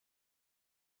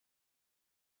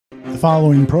The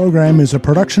following program is a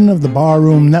production of the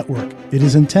Barroom Network. It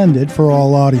is intended for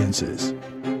all audiences.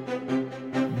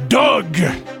 Doug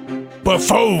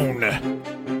Buffone.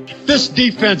 This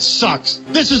defense sucks.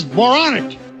 This is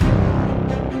moronic.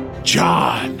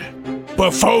 John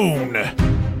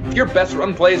Buffone. If your best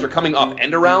run plays are coming off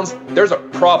end arounds, there's a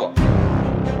problem.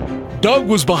 Doug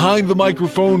was behind the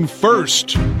microphone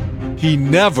first. He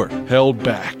never held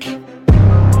back.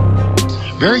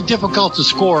 Very difficult to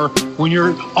score when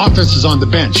your offense is on the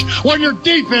bench. When your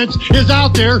defense is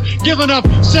out there giving up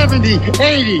 70,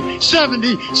 80,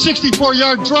 70,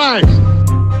 64-yard drives.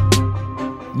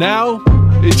 Now,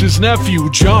 it's his nephew,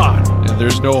 John, and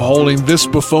there's no holding this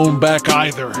Buffone back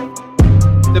either.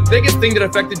 The biggest thing that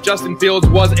affected Justin Fields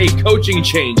was a coaching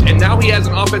change, and now he has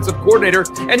an offensive coordinator,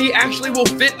 and he actually will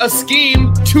fit a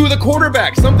scheme to the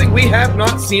quarterback, something we have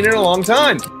not seen in a long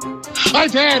time.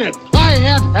 I've had it. I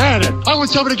have had it. I want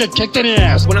somebody to get kicked in the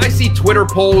ass. When I see Twitter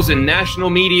polls and national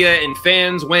media and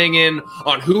fans weighing in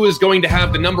on who is going to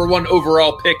have the number one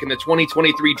overall pick in the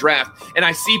 2023 draft, and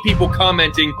I see people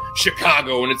commenting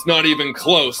Chicago and it's not even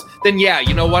close, then yeah,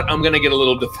 you know what? I'm going to get a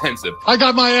little defensive. I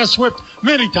got my ass whipped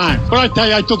many times, but I tell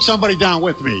you, I took somebody down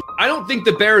with me. I don't think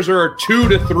the Bears are a 2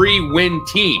 to 3 win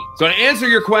team. So to answer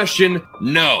your question,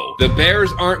 no. The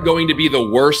Bears aren't going to be the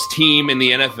worst team in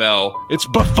the NFL. It's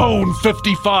Buffone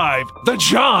 55, the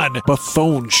John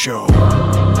Buffone Show.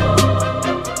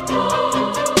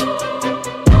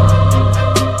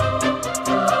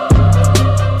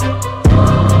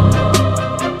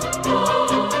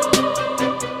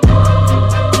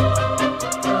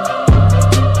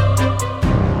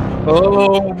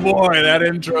 Oh boy, that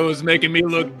intro is making me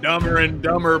look dumber and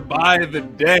dumber by the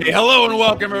day. Hello and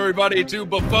welcome everybody to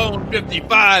Buffone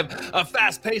 55, a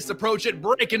fast-paced approach at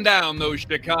breaking down those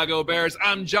Chicago Bears.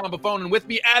 I'm John Buffone, and with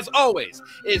me, as always,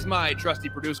 is my trusty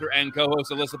producer and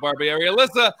co-host, Alyssa Barbieri.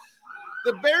 Alyssa,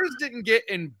 the Bears didn't get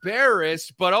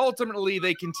embarrassed, but ultimately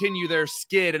they continue their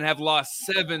skid and have lost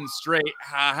 7 straight.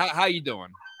 How you doing?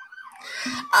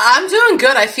 I'm doing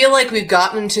good. I feel like we've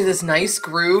gotten into this nice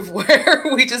groove where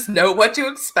we just know what to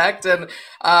expect and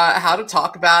how to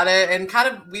talk about it. And kind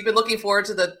of, we've been looking forward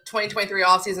to the 2023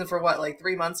 offseason for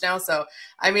 3 months now. So,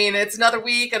 I mean, it's another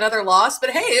week, another loss.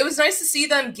 But hey, it was nice to see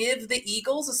them give the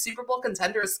Eagles, a Super Bowl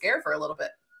contender, a scare for a little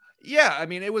bit. Yeah, I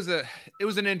mean, it was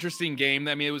an interesting game.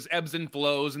 I mean, it was ebbs and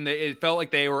flows, and it felt like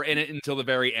they were in it until the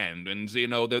very end. And, you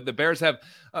know, the Bears have,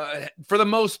 for the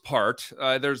most part,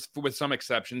 there's with some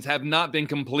exceptions, have not been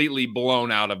completely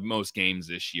blown out of most games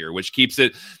this year, which keeps,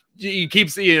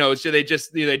 you know, so they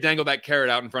dangle that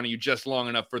carrot out in front of you just long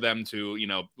enough for them to, you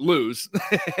know, lose,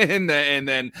 and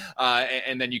then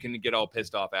you can get all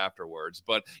pissed off afterwards.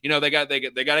 But you know, they got to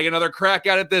get another crack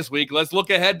at it this week. Let's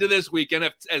look ahead to this weekend.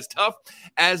 If, as tough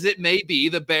as it may be,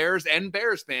 the Bears and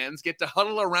Bears fans get to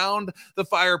huddle around the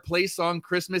fireplace on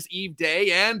Christmas Eve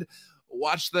day and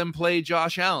watch them play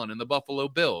Josh Allen and the Buffalo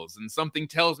Bills. And something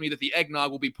tells me that the eggnog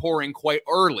will be pouring quite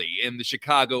early in the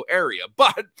Chicago area.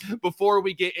 But before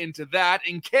we get into that,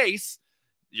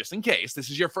 just in case this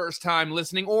is your first time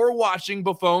listening or watching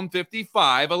Buffone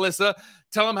 55, Alyssa,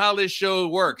 tell them how this show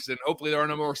works. And hopefully there are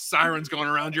no more sirens going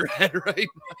around your head right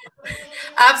now.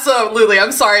 Absolutely.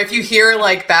 I'm sorry if you hear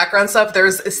background stuff.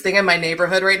 There's this thing in my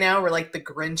neighborhood right now where the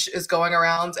Grinch is going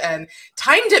around, and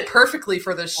timed it perfectly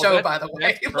for this show, by the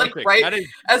way.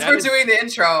 As we're doing the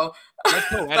intro.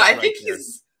 But I think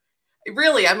he's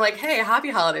really, I'm like, hey, happy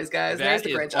holidays, guys. There's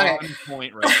the Grinch. On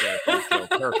point right there. So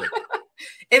perfect.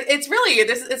 It's really,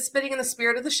 it's fitting in the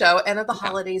spirit of the show and of the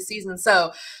holiday season.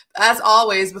 So, as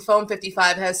always, Buffone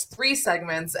 55 has 3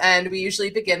 segments, and we usually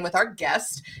begin with our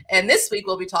guest. And this week,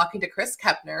 we'll be talking to Chris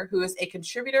Kepner, who is a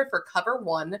contributor for Cover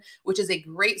One, which is a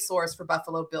great source for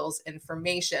Buffalo Bills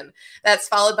information. That's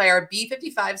followed by our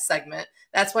B55 segment.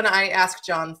 That's when I ask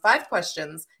John 5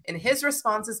 questions, and his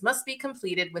responses must be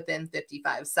completed within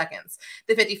 55 seconds.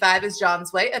 The 55 is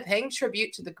John's way of paying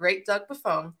tribute to the great Doug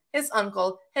Buffone, his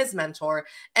uncle, his mentor,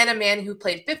 and a man who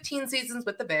played 15 seasons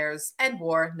with the Bears and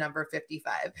wore number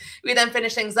 55. We then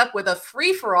finish things up with a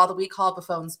free-for-all that we call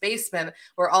Buffone's Basement,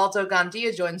 where Aldo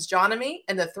Gandia joins John and me,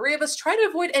 and the 3 of us try to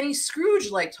avoid any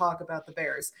Scrooge-like talk about the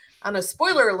Bears. On a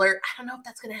spoiler alert, I don't know if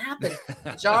that's going to happen.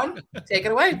 John, take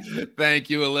it away. Thank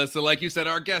you, Alyssa. Like you said,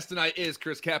 our guest tonight is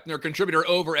Chris Kepner, contributor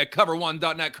over at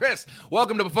cover1.net. Chris,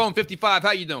 welcome to Buffone 55.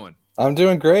 How you doing? I'm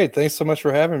doing great. Thanks so much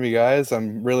for having me, guys.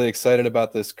 I'm really excited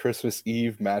about this Christmas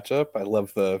Eve matchup. I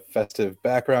love the festive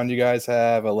background you guys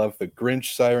have. I love the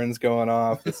Grinch sirens going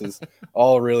off. This is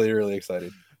all really, really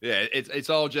exciting. Yeah,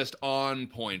 it's all just on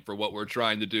point for what we're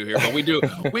trying to do here. But we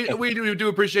do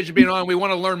appreciate you being on. We want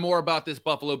to learn more about this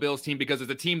Buffalo Bills team because it's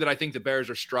a team that I think the Bears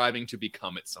are striving to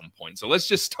become at some point. So let's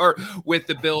just start with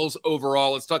the Bills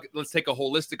overall. Let's take a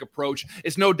holistic approach.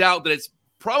 It's no doubt that it's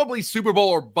probably Super Bowl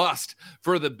or bust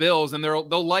for the Bills, and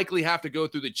they'll likely have to go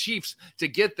through the Chiefs to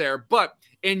get there. But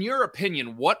in your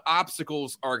opinion, what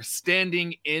obstacles are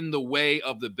standing in the way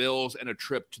of the Bills and a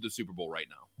trip to the Super Bowl right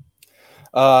now?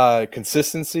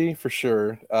 Consistency for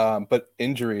sure, but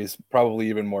injuries probably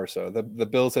even more so. The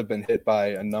Bills have been hit by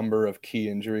a number of key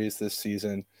injuries this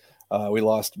season. We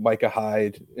lost Micah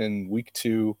Hyde in week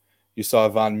 2. You saw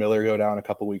Von Miller go down a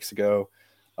couple weeks ago.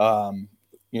 Jordan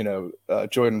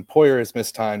Poyer has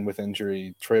missed time with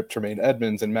injury. Tremaine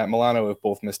Edmonds and Matt Milano have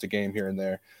both missed a game here and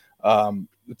there.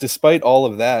 Despite all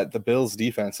of that, the Bills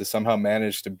defense has somehow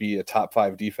managed to be a top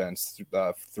 5 defense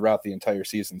throughout the entire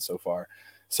season so far.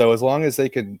 So as long as they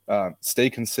can stay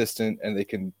consistent and they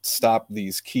can stop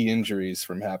these key injuries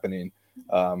from happening,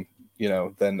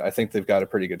 then I think they've got a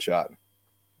pretty good shot.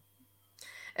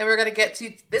 And we're going to get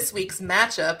to this week's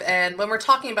matchup. And when we're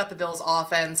talking about the Bills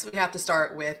offense, we have to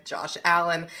start with Josh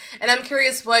Allen. And I'm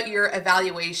curious what your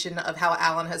evaluation of how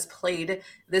Allen has played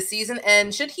this season,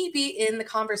 and should he be in the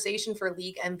conversation for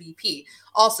league MVP?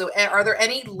 Also, are there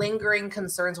any lingering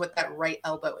concerns with that right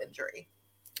elbow injury?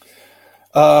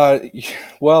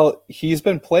 Well, he's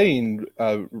been playing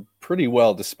pretty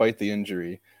well despite the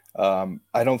injury.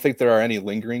 I don't think there are any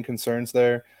lingering concerns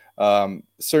there.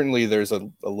 Certainly there's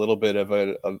a little bit of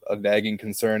a nagging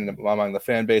concern among the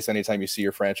fan base anytime you see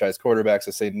your franchise quarterback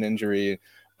sustain an injury.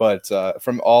 But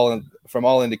from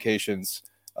all indications,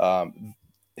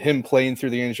 him playing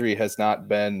through the injury has not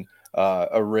been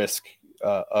a risk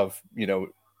of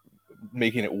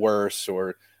making it worse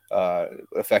or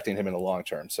affecting him in the long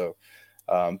term. So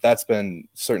that's been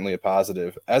certainly a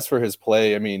positive. As for his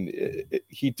play, I mean,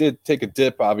 he did take a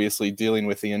dip, obviously, dealing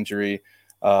with the injury.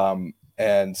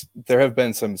 And there have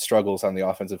been some struggles on the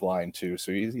offensive line, too.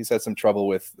 So he's had some trouble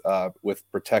with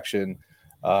protection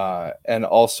and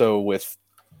also with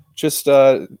just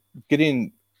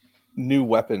getting new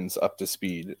weapons up to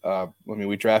speed.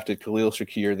 We drafted Khalil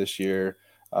Shakir this year.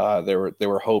 There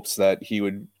were hopes that he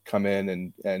would come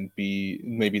in and be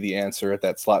maybe the answer at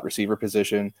that slot receiver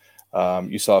position.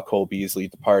 You saw Cole Beasley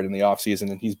depart in the offseason,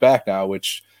 and he's back now,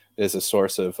 which is a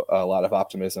source of a lot of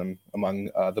optimism among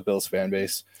the Bills fan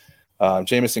base.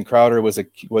 Jamison Crowder was a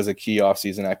key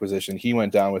offseason acquisition. He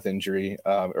went down with injury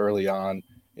early on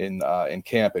in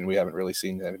camp, and we haven't really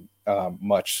seen him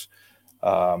much.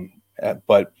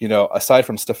 But aside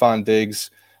from Stephon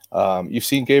Diggs, you've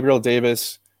seen Gabriel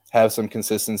Davis have some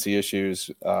consistency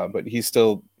issues, but he's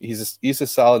a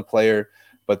solid player.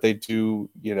 But they do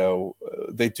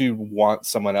want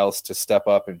someone else to step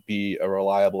up and be a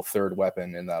reliable third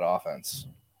weapon in that offense.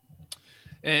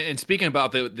 And speaking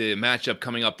about the matchup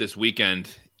coming up this weekend,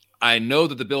 I know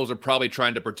that the Bills are probably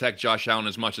trying to protect Josh Allen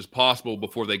as much as possible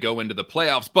before they go into the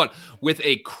playoffs, but with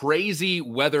a crazy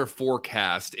weather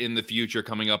forecast in the future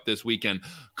coming up this weekend,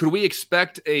 could we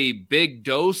expect a big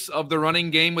dose of the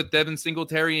running game with Devin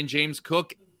Singletary and James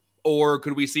Cook? Or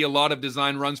could we see a lot of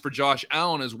design runs for Josh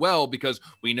Allen as well, because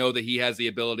we know that he has the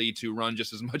ability to run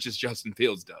just as much as Justin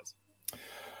Fields does?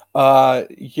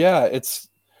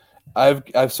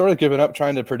 I've sort of given up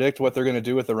trying to predict what they're going to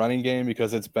do with the running game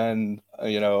because it's been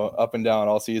up and down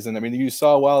all season. I mean, you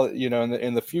saw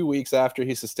in the few weeks after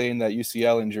he sustained that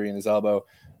UCL injury in his elbow,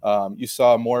 you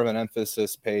saw more of an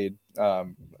emphasis paid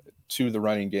to the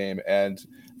running game, and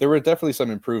there were definitely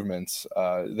some improvements.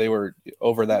 They were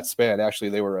over that span.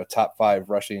 Actually, they were a top 5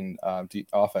 rushing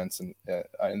offense in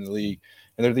the league,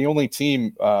 and they're the only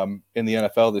team in the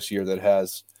NFL this year that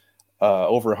has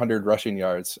over 100 rushing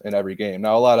yards in every game.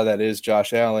 Now, a lot of that is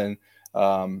Josh Allen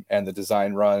and the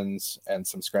design runs and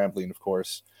some scrambling, of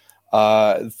course.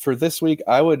 For this week,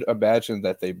 I would imagine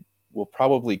that they will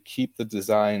probably keep the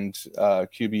designed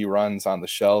QB runs on the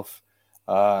shelf,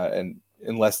 and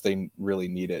unless they really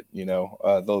need it,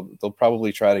 they'll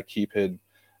probably try to keep him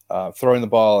throwing the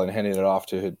ball and handing it off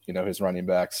to his running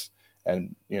backs,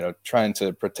 and trying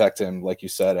to protect him, like you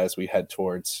said, as we head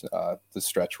towards the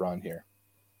stretch run here.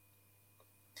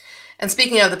 And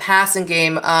speaking of the passing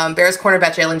game, Bears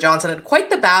cornerback Jalen Johnson had quite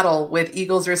the battle with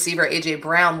Eagles receiver A.J.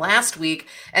 Brown last week,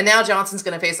 and now Johnson's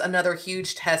going to face another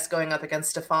huge test going up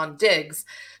against Stephon Diggs.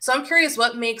 So I'm curious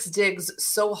what makes Diggs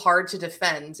so hard to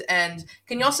defend, and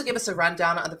can you also give us a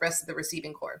rundown of the rest of the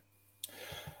receiving corps?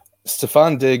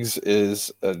 Stephon Diggs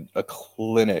is a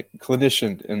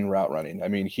clinician in route running. I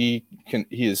mean, he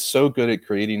is so good at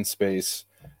creating space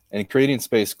and creating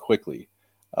space quickly.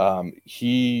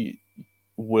 He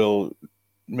will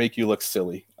make you look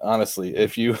silly, honestly,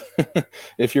 if you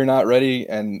if you're not ready,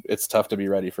 and it's tough to be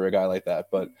ready for a guy like that.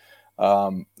 But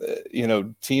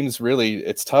teams really,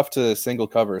 it's tough to single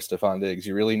cover Stephon Diggs.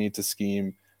 You really need to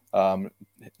scheme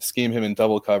him in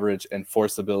double coverage and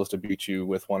force the Bills to beat you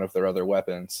with one of their other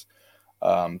weapons.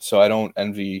 So I don't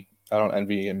envy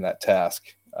him that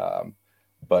task.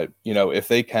 But if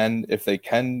they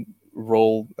can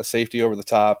roll a safety over the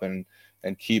top and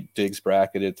keep Diggs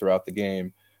bracketed throughout the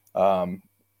game,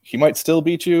 he might still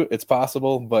beat you. It's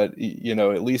possible, but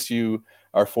at least you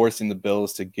are forcing the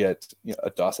Bills to get a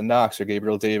Dawson Knox or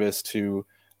Gabriel Davis to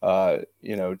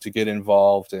get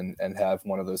involved and have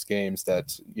one of those games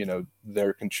that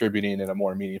they're contributing in a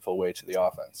more meaningful way to the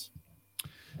offense.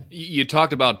 You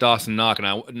talked about Dawson Knox,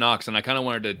 and I kind of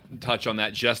wanted to touch on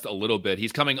that just a little bit.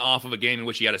 He's coming off of a game in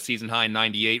which he had a season-high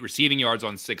 98 receiving yards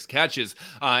on 6 catches,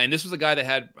 and this was a guy that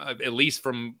had, at least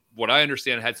from what I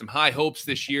understand, had some high hopes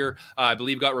this year. I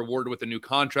believe got rewarded with a new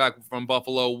contract from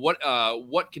Buffalo.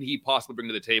 What can he possibly bring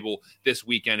to the table this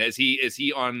weekend? Is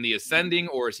he on the ascending,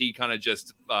 or is he kind of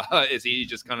just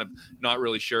kind of not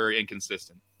really sure,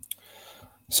 inconsistent?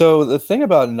 So the thing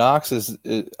about Knox is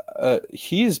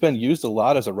he's been used a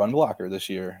lot as a run blocker this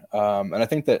year, and I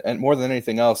think that, and more than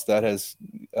anything else, that has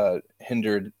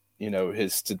hindered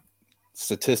his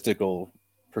statistical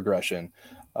progression.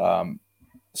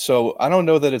 So I don't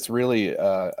know that it's really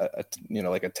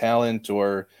like a talent,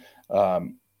 or I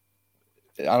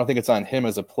don't think it's on him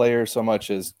as a player so much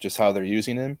as just how they're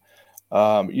using him.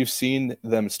 You've seen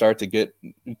them start to get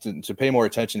to pay more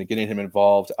attention to getting him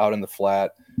involved out in the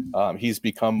flat. He's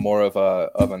become more of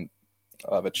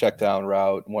a check down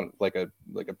route, like a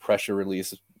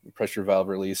pressure valve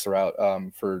release route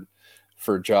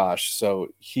for Josh. So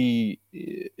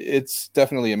it's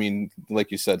definitely, I mean,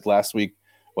 like you said, last week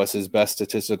was his best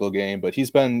statistical game, but he's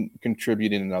been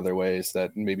contributing in other ways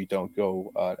that maybe don't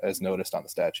go as noticed on the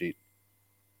stat sheet.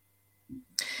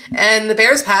 And the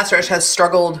Bears pass rush has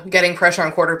struggled getting pressure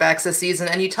on quarterbacks this season.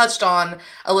 And you touched on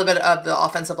a little bit of the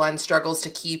offensive line struggles to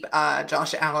keep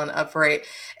Josh Allen upright.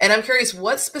 And I'm curious,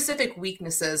 what specific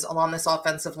weaknesses along this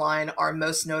offensive line are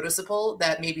most noticeable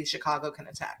that maybe Chicago can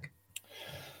attack?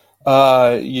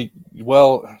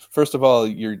 Well, first of all,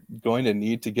 you're going to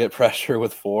need to get pressure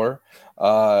with 4.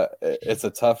 I know it's a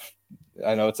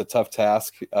tough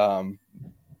task.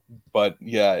 But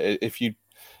yeah,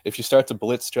 if you start to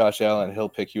blitz Josh Allen, he'll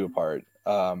pick you apart.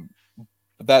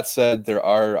 That said, there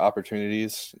are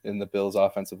opportunities in the Bills'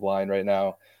 offensive line right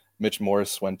now. Mitch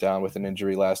Morse went down with an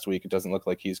injury last week. It doesn't look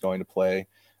like he's going to play.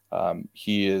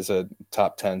 He is a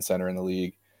top 10 center in the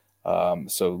league.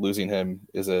 So losing him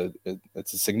it's a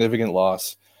significant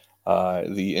loss.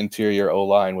 The interior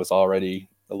O-line was already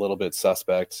a little bit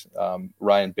suspect.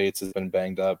 Ryan Bates has been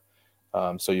banged up.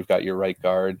 So you've got your right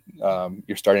guard,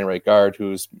 your starting right guard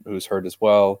who's hurt as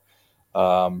well.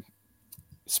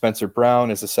 Spencer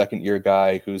Brown is a second-year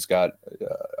guy who's got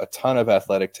a ton of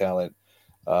athletic talent.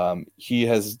 He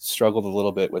has struggled a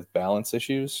little bit with balance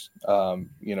issues.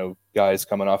 Guys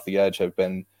coming off the edge have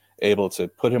been able to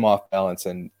put him off balance,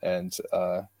 and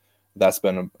that's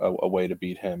been a way to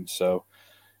beat him. So,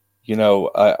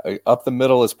 up the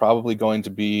middle is probably going to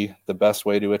be the best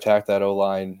way to attack that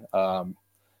O-line.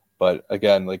 But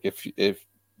again, like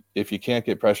if you can't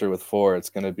get pressure with 4,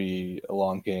 it's going to be a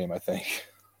long game, I think,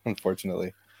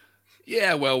 unfortunately.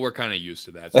 Yeah, well, we're kind of used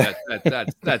to that.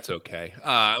 So that's okay.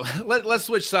 Let's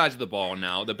switch sides of the ball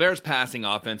now. The Bears' passing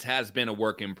offense has been a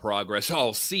work in progress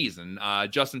all season.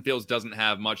 Justin Fields didn't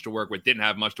have much to work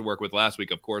with last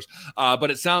week, of course. But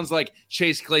it sounds like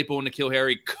Chase Claypool and N'Keal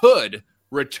Harry could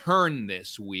return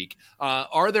this week.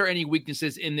 Are there any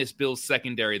weaknesses in this Bills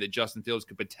secondary that Justin Fields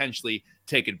could potentially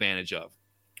take advantage of?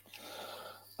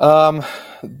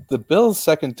 The Bills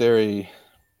secondary,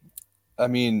 I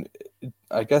mean,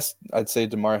 I guess I'd say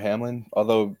Damar Hamlin,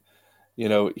 although,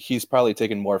 he's probably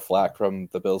taken more flack from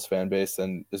the Bills fan base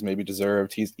than is maybe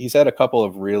deserved. He's had a couple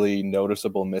of really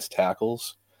noticeable missed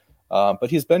tackles, but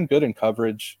he's been good in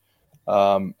coverage.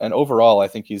 And overall, I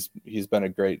think he's been a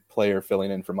great player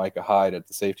filling in for Micah Hyde at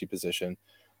the safety position.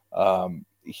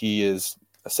 He is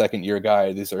a second-year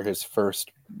guy. These are his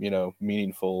first,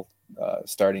 meaningful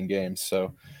starting games.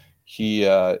 So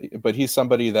but he's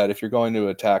somebody that if you're going to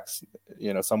attack,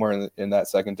 somewhere in that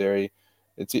secondary,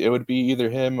 it would be either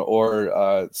him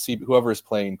or whoever is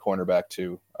playing cornerback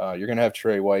too. You're going to have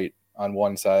Trey White on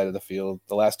one side of the field.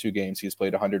 The last 2 games, he's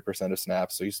played 100% of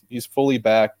snaps, so he's fully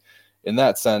back. In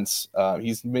that sense,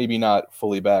 he's maybe not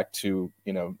fully back to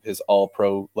his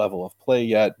all-pro level of play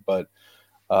yet, but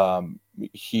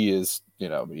he is. You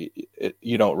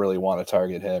don't really want to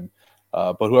target him.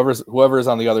 But whoever's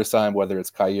on the other side, whether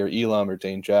it's Kaiir Elam or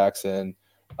Dane Jackson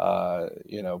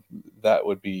that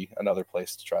would be another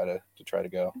place to try to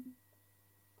go.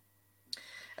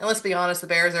 And let's be honest, the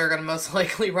Bears are going to most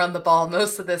likely run the ball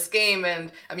most of this game.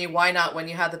 And I mean, why not when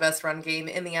you have the best run game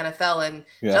in the NFL? And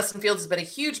Justin Fields has been a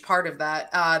huge part of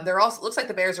that. Looks like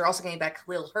the Bears are also getting back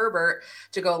Khalil Herbert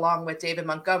to go along with David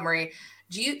Montgomery.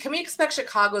 Can we expect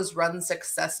Chicago's run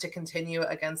success to continue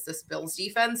against this Bills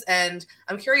defense? And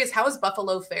I'm curious, how has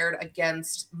Buffalo fared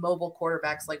against mobile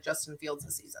quarterbacks like Justin Fields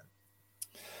this season?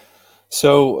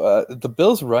 So the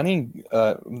Bills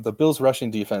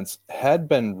rushing defense had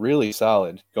been really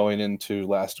solid going into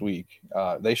last week.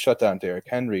 They shut down Derrick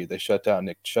Henry. They shut down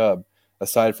Nick Chubb.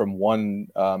 Aside from one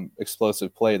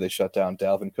explosive play, they shut down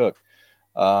Dalvin Cook.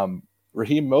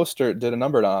 Raheem Mostert did a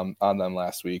number on them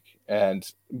last week, and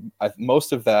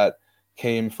most of that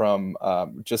came from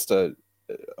just a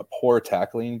poor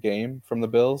tackling game from the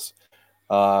Bills.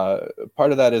 Part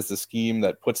of that is the scheme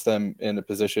that puts them in a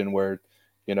position where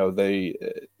they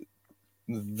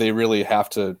really have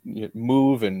to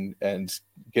move and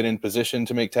get in position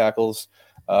to make tackles.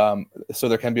 So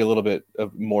there can be a little bit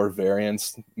of more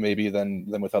variance maybe than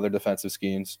with other defensive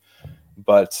schemes.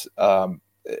 But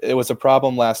it was a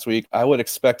problem last week. I would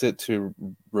expect it to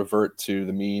revert to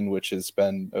the mean, which has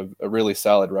been a really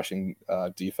solid rushing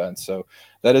defense. So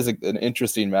that is an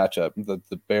interesting matchup,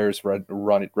 the Bears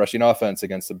rushing offense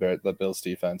against the Bills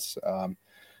defense. And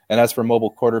as for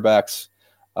mobile quarterbacks,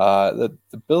 the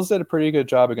Bills did a pretty good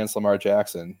job against Lamar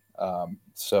Jackson.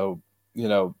 So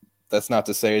that's not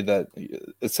to say that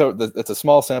it's a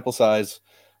small sample size.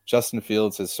 Justin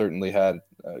Fields has certainly had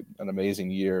an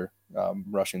amazing year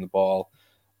rushing the ball.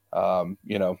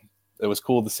 It was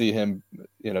cool to see him,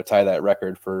 tie that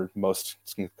record for most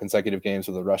consecutive games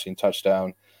with a rushing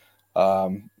touchdown.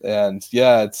 And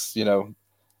yeah, it's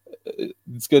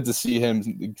good to see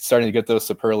him starting to get those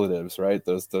superlatives, right?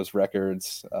 Those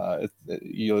records.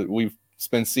 We've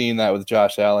been seeing that with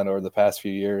Josh Allen over the past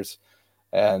few years,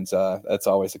 and that's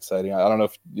always exciting. I don't know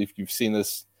if you've seen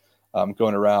this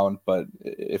going around, but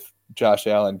if Josh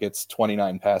Allen gets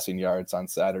 29 passing yards on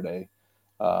Saturday,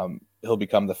 he'll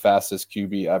become the fastest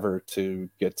QB ever to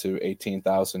get to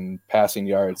 18,000 passing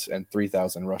yards and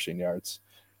 3,000 rushing yards.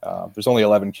 There's only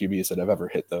 11 QBs that have ever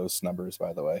hit those numbers,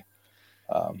 by the way.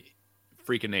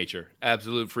 Freak of nature,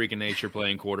 absolute freak of nature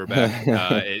playing quarterback.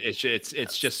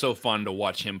 It's just so fun to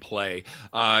watch him play.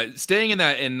 Staying in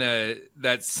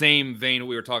that same vein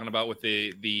we were talking about with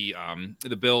the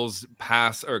Bills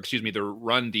the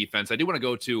run defense. I do want to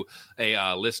go to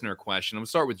a listener question. I'm gonna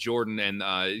start with Jordan,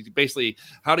 and basically,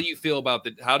 how do you think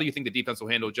the defense will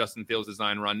handle Justin Fields'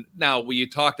 design run? Now, we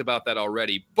talked about that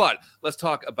already, but let's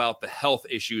talk about the health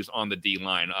issues on the D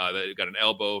line. They got an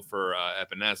elbow for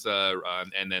Epinesa,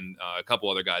 and then a couple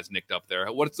other guys nicked up there.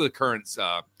 What's the current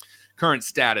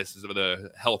status of the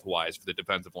health-wise for the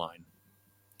defensive line?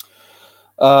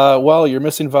 Well, you're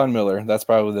missing Von Miller. That's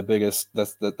probably the biggest.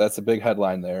 That's a big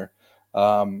headline there.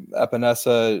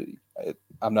 Epinesa,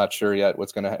 I'm not sure yet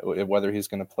whether he's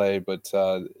gonna play, but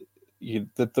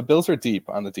the Bills are deep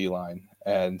on the D line,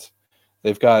 and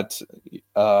they've got.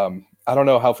 I don't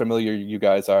know how familiar you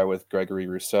guys are with Gregory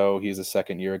Rousseau. He's a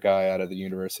second-year guy out of the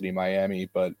University of Miami,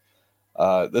 but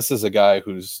this is a guy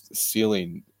whose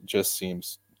ceiling just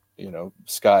seems,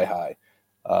 sky high.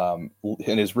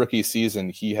 In his rookie season,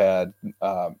 he had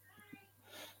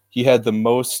the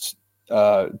most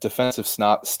defensive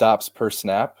stops per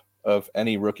snap of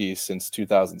any rookie since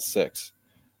 2006.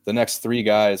 The next three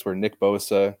guys were Nick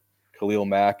Bosa, Khalil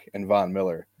Mack, and Von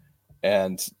Miller,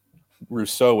 and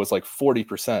Rousseau was like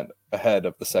 40% ahead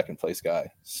of the second place guy.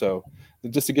 So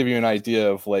just to give you an idea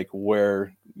of like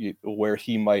where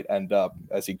he might end up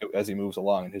as he moves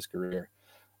along in his career.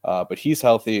 But he's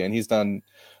healthy, and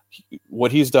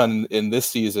what he's done in this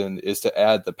season is to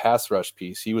add the pass rush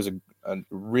piece. He was a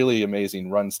really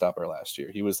amazing run stopper last year.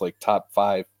 He was like top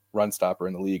 5 run stopper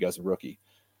in the league as a rookie.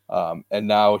 And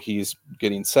now he's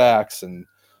getting sacks, and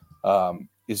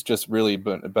he's just really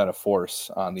been a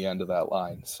force on the end of that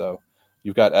line. So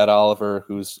you've got Ed Oliver,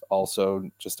 who's also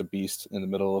just a beast in the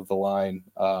middle of the line.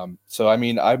 So, I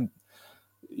mean,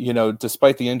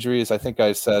 despite the injuries, I think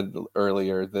I said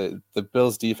earlier, the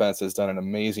Bills defense has done an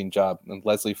amazing job. And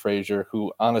Leslie Frazier,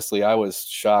 who honestly, I was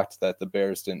shocked that the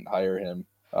Bears didn't hire him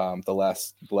the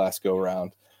last go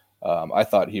around. I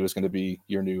thought he was going to be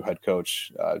your new head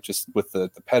coach, just with the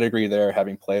pedigree there,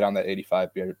 having played on that 85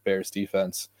 Bears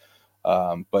defense.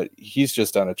 But he's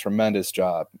just done a tremendous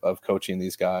job of coaching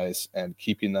these guys and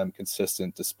keeping them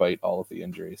consistent despite all of the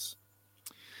injuries.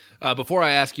 Before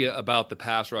I ask you about the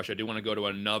pass rush, I do want to go to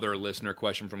another listener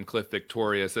question from Cliff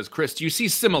Victoria. It says, Chris, do you see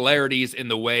similarities in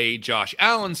the way Josh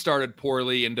Allen started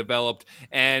poorly and developed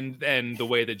and the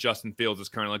way that Justin Fields is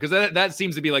currently? Because that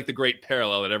seems to be like the great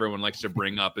parallel that everyone likes to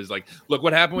bring up is like, look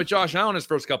what happened with Josh Allen his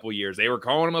first couple of years. They were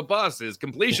calling him a bust. His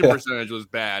completion percentage was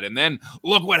bad. And then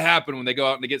look what happened when they go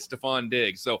out and they get Stephon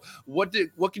Diggs. So what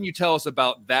can you tell us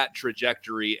about that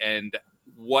trajectory and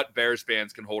what Bears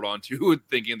fans can hold on to,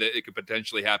 thinking that it could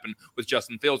potentially happen with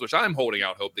Justin Fields, which I'm holding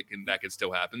out hope that can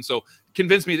still happen. So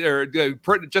convince me, or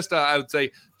just I would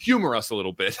say humor us a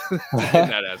little bit in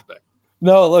that aspect.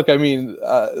 No, look, I mean,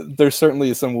 there's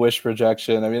certainly some wish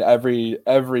projection. I mean,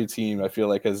 every team I feel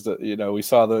like has, we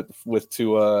saw that with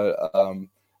Tua.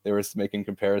 They were making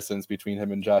comparisons between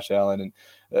him and Josh Allen,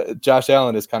 and Josh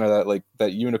Allen is kind of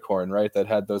that unicorn, right? That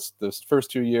had those first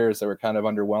 2 years that were kind of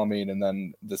underwhelming, and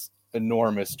then this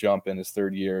enormous jump in his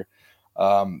third year.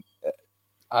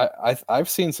 I've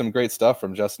seen some great stuff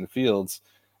from Justin Fields.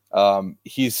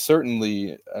 He's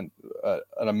certainly an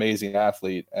amazing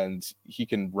athlete, and he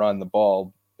can run the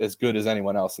ball as good as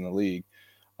anyone else in the league.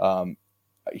 I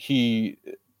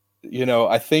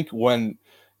think when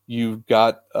you've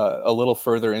got a little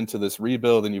further into this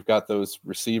rebuild and you've got those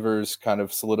receivers kind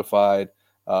of solidified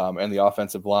and the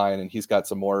offensive line, and he's got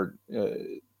some more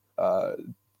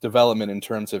development in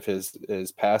terms of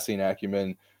his passing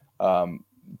acumen,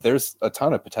 there's a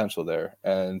ton of potential there.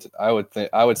 And I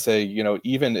would say,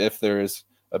 even if there's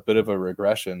a bit of a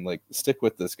regression, like, stick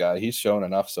with this guy. He's shown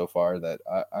enough so far that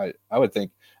I would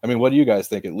think. I mean, what do you guys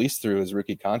think? At least through his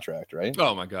rookie contract, right?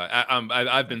 Oh my God,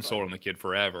 I've been sold on the kid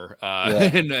forever,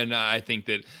 and I think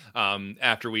that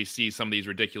after we see some of these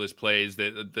ridiculous plays,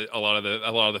 that a lot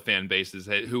of the fan bases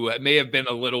who may have been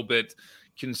a little bit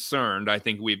concerned, I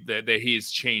think that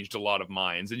he's changed a lot of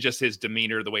minds, and just his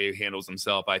demeanor, the way he handles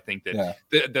himself. I think that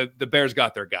the Bears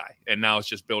got their guy, and now it's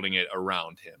just building it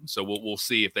around him. So we'll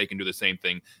see if they can do the same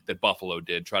thing that Buffalo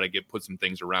did, try to put some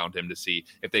things around him to see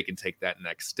if they can take that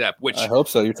next step. Which I hope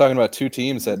so. You're talking about two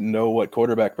teams that know what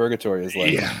quarterback purgatory is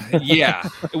like. Yeah.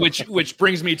 Which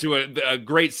brings me to a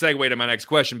great segue to my next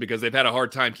question, because they've had a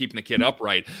hard time keeping the kid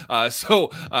upright.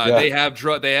 They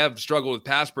have struggled with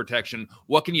pass protection.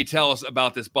 What can you tell us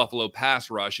about this Buffalo pass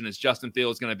rush, and is Justin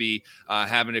Fields going to be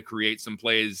having to create some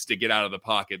plays to get out of the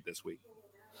pocket this week?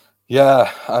 Yeah,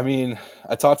 I mean,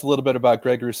 I talked a little bit about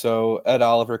Greg Rousseau, Ed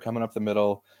Oliver coming up the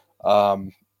middle,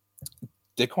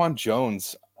 Daquan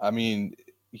Jones. I mean,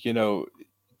 you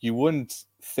wouldn't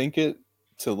think it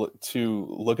to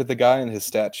look at the guy and his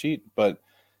stat sheet, but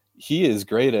he is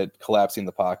great at collapsing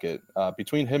the pocket.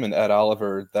 Between him and Ed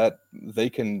Oliver, that they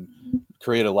can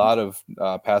create a lot of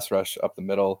pass rush up the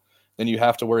middle. Then you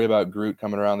have to worry about Groot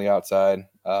coming around the outside.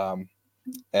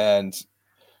 And,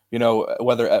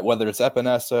 whether it's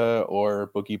Epinesa or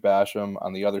Boogie Basham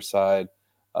on the other side,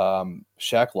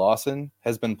 Shaq Lawson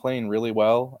has been playing really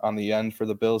well on the end for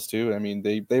the Bills too. I mean,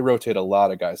 they rotate a lot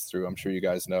of guys through. I'm sure you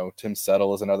guys know. Tim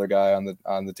Settle is another guy on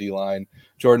the D line.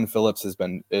 Jordan Phillips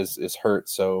is hurt,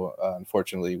 so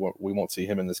unfortunately we won't see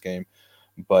him in this game.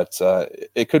 But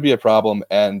it could be a problem.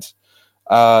 And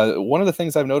one of the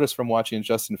things I've noticed from watching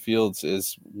Justin Fields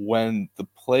is when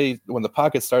the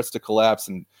pocket starts to collapse,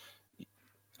 and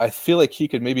I feel like he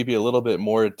could maybe be a little bit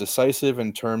more decisive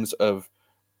in terms of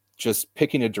just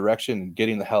picking a direction and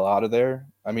getting the hell out of there.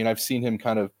 I mean, I've seen him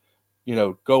kind of,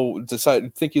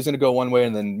 think he's going to go one way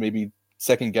and then maybe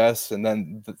second guess, and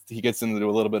then he gets into a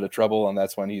little bit of trouble, and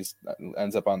that's when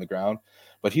ends up on the ground.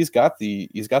 But he's got the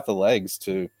legs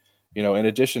to, in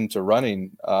addition to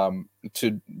running,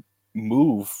 to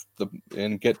move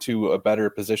and get to a better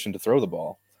position to throw the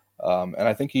ball. And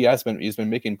I think he's been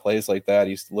making plays like that.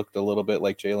 He's looked a little bit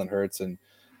like Jalen Hurts and,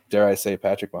 dare I say,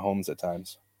 Patrick Mahomes at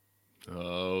times.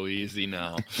 Oh, easy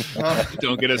now.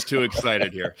 Don't get us too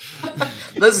excited here.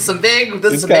 This is some big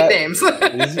names.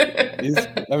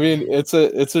 I mean, it's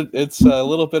a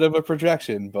little bit of a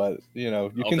projection, but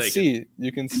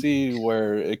you can see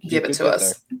where it give it to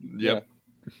us. Yep.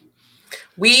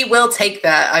 We will take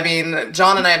that. I mean,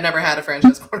 John and I have never had a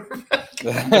franchise quarterback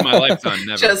in my lifetime.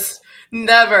 Never. Just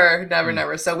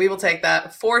never. So we will take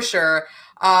that for sure.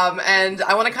 And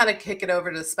I want to kind of kick it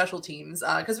over to special teams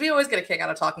because we always get a kick out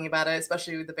of talking about it,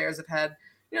 especially the Bears have had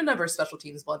a number of special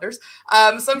teams blunders.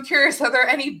 So I'm curious, are there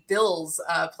any Bills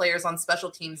players on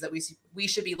special teams that we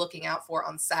should be looking out for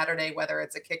on Saturday, whether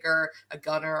it's a kicker, a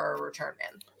gunner, or a return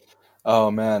man?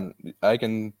 Oh man, I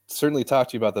can certainly talk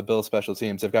to you about the Bills special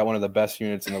teams. They've got one of the best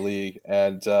units in the league,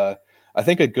 and I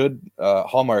think a good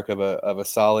hallmark of a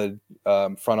solid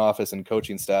front office and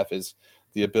coaching staff is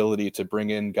the ability to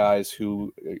bring in guys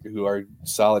who are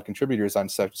solid contributors on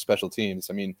special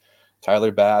teams. I mean,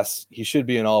 Tyler Bass, he should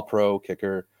be an all-pro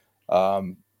kicker.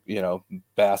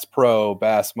 Bass Pro,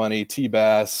 Bass Money,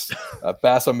 T-Bass,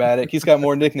 Bass-O-Matic. He's got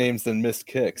more nicknames than missed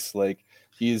kicks. Like,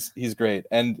 he's great.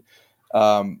 And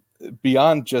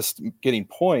beyond just getting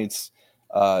points,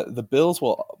 the Bills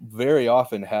will very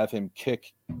often have him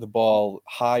kick the ball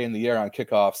high in the air on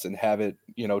kickoffs and have it,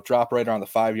 drop right around the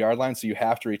 5-yard line. So you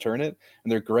have to return it.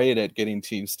 And they're great at getting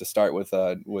teams to start with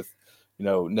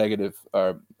negative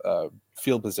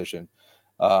field position.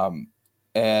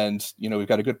 And we've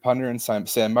got a good punter in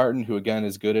Sam Martin, who again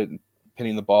is good at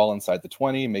pinning the ball inside the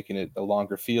 20, making it a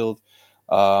longer field.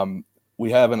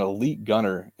 We have an elite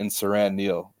gunner in Saran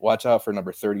Neal. Watch out for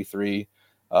number 33.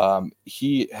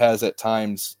 He has at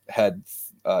times had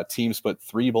teams put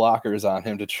 3 blockers on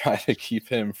him to try to keep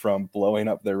him from blowing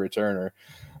up their returner.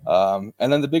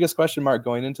 And then the biggest question mark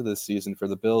going into this season for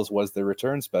the Bills was their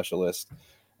return specialist.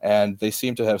 And they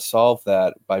seem to have solved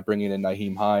that by bringing in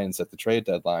Nyheim Hines at the trade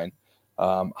deadline.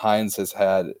 Hines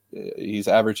he's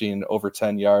averaging over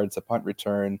 10 yards a punt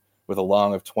return with a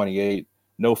long of 28,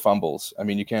 no fumbles. I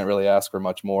mean, you can't really ask for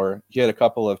much more. He had a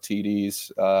couple of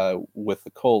TDs with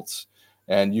the Colts,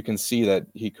 and you can see that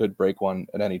he could break one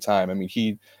at any time. I mean,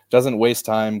 he doesn't waste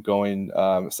time going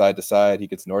side to side. He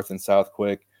gets north and south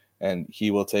quick, and he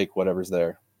will take whatever's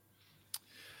there.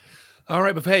 All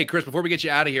right, but hey, Chris, before we get you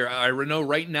out of here, I know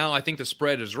right now I think the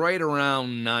spread is right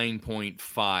around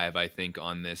 9.5, I think,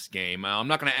 on this game. I'm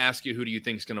not going to ask you who do you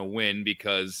think is going to win,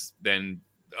 because then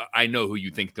I know who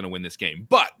you think is going to win this game.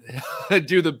 But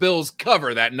do the Bills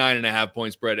cover that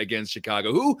 9.5-point spread against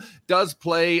Chicago, who does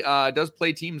play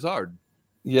teams hard?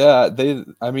 Yeah, they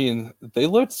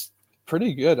looked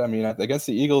pretty good. I mean, against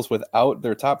the Eagles without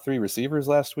their top 3 receivers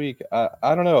last week.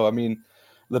 I don't know. I mean,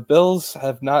 the Bills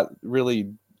have not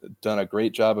really done a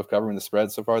great job of covering the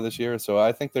spread so far this year. So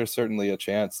I think there's certainly a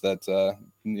chance that,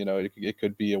 it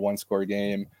could be a 1-score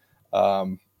game.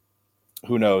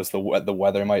 Who knows? The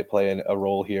weather might play a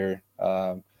role here.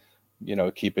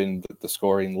 Keeping the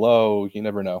scoring low. You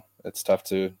never know. It's tough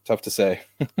to say.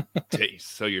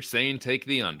 So you're saying take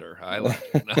the under. I like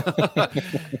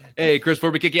it. Hey, Chris, before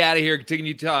we kick you out of here,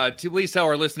 continue to please tell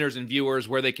our listeners and viewers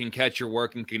where they can catch your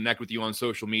work and connect with you on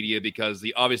social media, because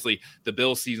obviously the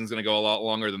Bills season is going to go a lot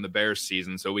longer than the Bears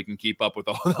season, so we can keep up with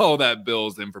all that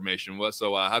Bills information.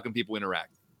 So how can people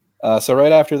interact? So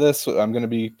right after this, I'm going to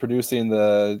be producing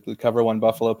the Cover One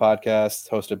Buffalo podcast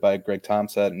hosted by Greg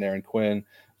Tomset and Aaron Quinn.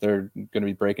 They're going to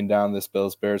be breaking down this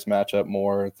Bills-Bears matchup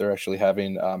more. They're actually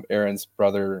having Aaron's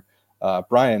brother,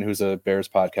 Brian, who's a Bears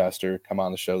podcaster, come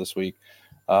on the show this week.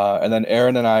 And then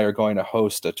Aaron and I are going to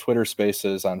host a Twitter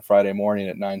Spaces on Friday morning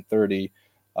at 9:30.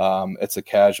 It's a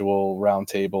casual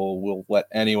roundtable. We'll let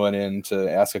anyone in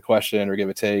to ask a question or give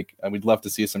a take. And we'd love to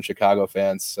see some Chicago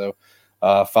fans. So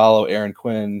follow Aaron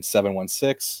Quinn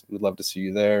 716. We'd love to see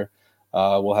you there.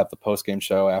 We'll have the post-game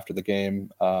show after the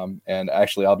game. And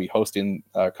actually, I'll be co-hosting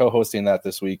that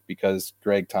this week because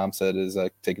Greg Tomset is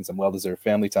taking some well-deserved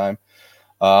family time.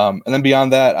 And then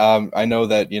beyond that, I know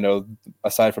that,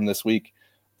 aside from this week,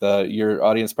 your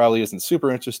audience probably isn't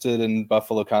super interested in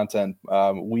Buffalo content.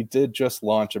 We did just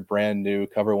launch a brand new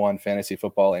Cover One fantasy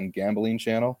football and gambling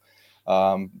channel.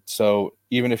 So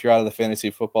even if you're out of the fantasy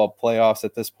football playoffs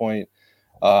at this point,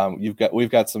 we've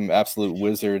got some absolute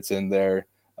wizards in there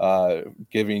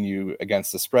giving you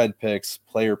against the spread picks,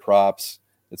 player props.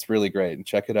 It's really great. And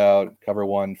check it out. Cover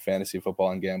One fantasy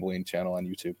football and gambling channel on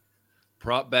YouTube.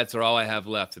 Prop bets are all I have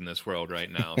left in this world right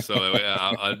now, so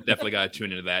I definitely got to tune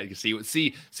into that. You can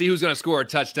see who's going to score a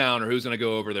touchdown or who's going to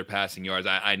go over their passing yards.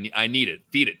 I need it.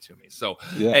 Feed it to me. So,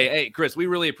 yeah. Hey, Chris, we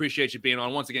really appreciate you being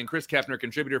on. Once again, Chris Kepner,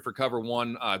 contributor for Cover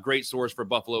One, great source for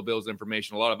Buffalo Bills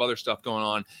information, a lot of other stuff going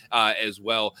on as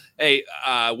well. Hey,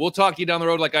 we'll talk to you down the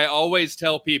road like I always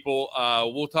tell people.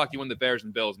 We'll talk to you when the Bears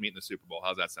and Bills meet in the Super Bowl.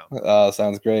 How's that sound?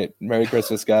 Sounds great. Merry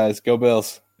Christmas, guys. Go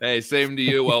Bills. Hey, same to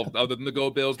you. Well, other than the Go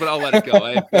Bills, but I'll let it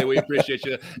go. Hey, we appreciate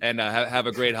you, and have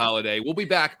a great holiday. We'll be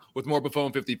back with more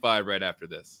Buffon 55 right after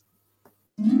this.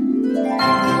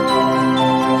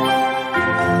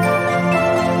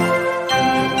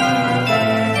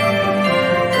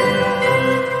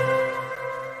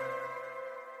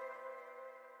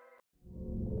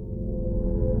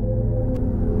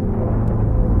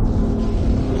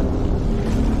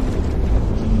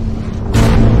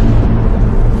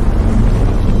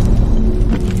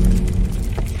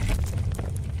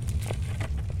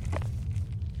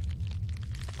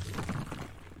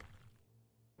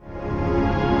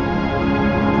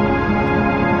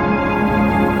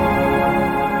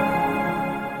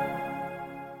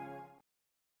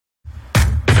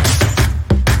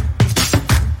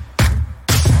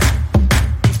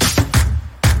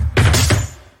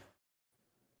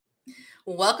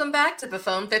 Welcome back to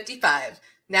Buffon 55.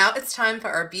 Now it's time for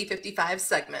our B55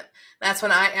 segment. That's when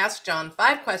I ask John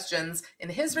 5 questions, and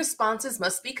his responses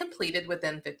must be completed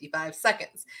within 55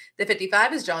 seconds. The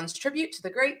 55 is John's tribute to the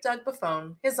great Doug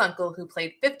Buffon, his uncle who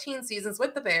played 15 seasons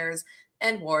with the Bears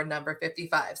and wore number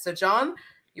 55. So, John,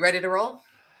 you ready to roll?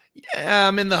 Yeah,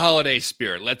 I'm in the holiday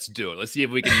spirit. Let's do it. Let's see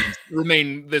if we can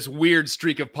remain this weird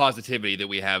streak of positivity that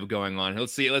we have going on.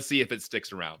 Let's see if it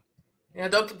sticks around. Yeah,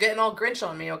 don't be getting all Grinch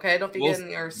on me, okay? Don't be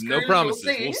getting your Scrooge. No promises.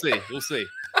 We'll see.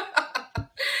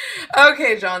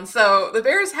 Okay, John. So the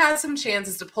Bears had some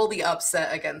chances to pull the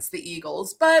upset against the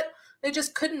Eagles, but they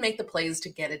just couldn't make the plays to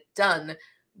get it done.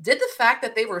 Did the fact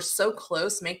that they were so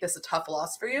close make this a tough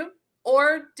loss for you?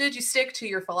 Or did you stick to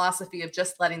your philosophy of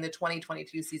just letting the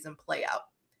 2022 season play out?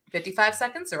 55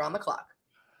 seconds are on the clock.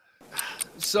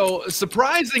 So,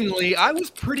 surprisingly, I was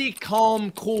pretty calm,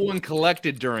 cool, and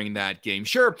collected during that game.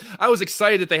 Sure, I was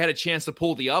excited that they had a chance to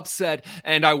pull the upset,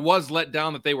 and I was let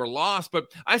down that they were lost, but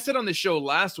I said on the show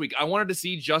last week, I wanted to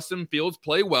see Justin Fields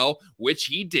play well, which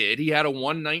he did. He had a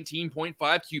 119.5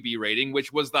 QB rating,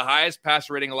 which was the highest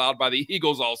passer rating allowed by the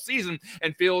Eagles all season,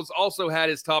 and Fields also had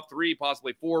his top 3,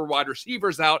 possibly 4 wide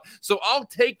receivers out, so I'll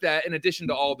take that in addition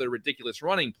to all the ridiculous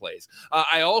running plays.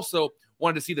 I also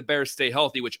wanted to see the Bears stay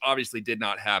healthy, which obviously did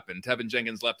not happen. Tevin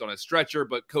Jenkins left on a stretcher,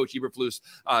 but Coach Eberflus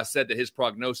said that his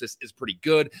prognosis is pretty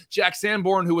good. Jack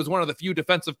Sanborn, who was one of the few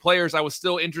defensive players I was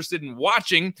still interested in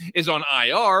watching, is on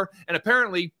IR, and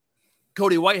apparently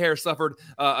Cody Whitehair suffered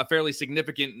a fairly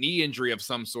significant knee injury of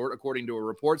some sort, according to a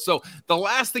report. So the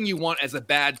last thing you want as a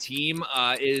bad team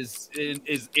is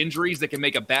injuries that can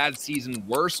make a bad season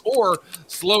worse or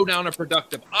slow down a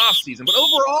productive offseason. But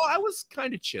overall, I was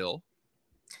kind of chill.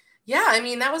 Yeah, I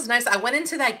mean, that was nice. I went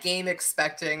into that game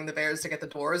expecting the Bears to get the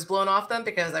doors blown off them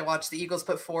because I watched the Eagles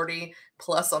put 40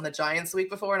 plus on the Giants the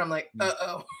week before, and I'm like,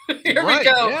 uh-oh, here we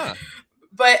go. Yeah.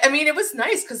 But, I mean, it was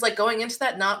nice because, like, going into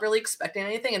that not really expecting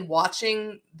anything and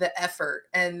watching the effort.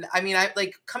 And, I mean, I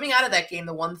like coming out of that game,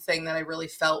 the one thing that I really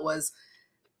felt was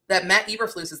that Matt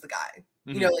Eberflus is the guy.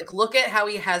 You know, like, look at how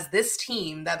he has this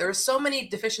team, that there are so many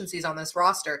deficiencies on this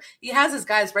roster. He has his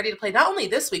guys ready to play not only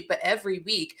this week, but every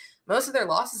week. Most of their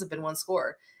losses have been one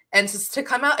score. And to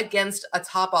come out against a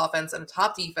top offense and a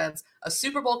top defense, a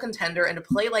Super Bowl contender, and to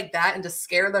play like that and to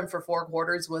scare them for 4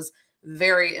 quarters was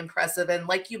very impressive. And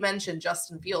like you mentioned,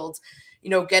 Justin Fields, you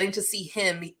know, getting to see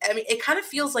him, I mean, it kind of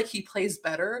feels like he plays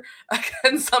better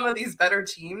against some of these better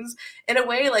teams in a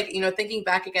way, like, you know, thinking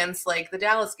back against like the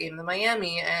Dallas game, the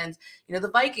Miami, and, you know, the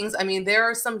Vikings. I mean, there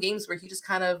are some games where he just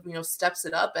kind of, you know, steps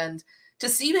it up, and to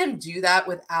see him do that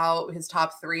without his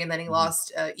top 3, and then he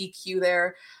lost EQ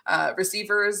there,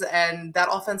 receivers, and that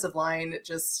offensive line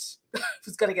just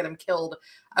was going to get him killed.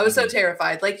 I was so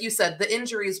terrified. Like you said, the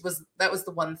injuries that was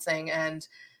the one thing. And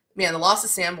man, the loss of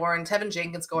Sanborn, Tevin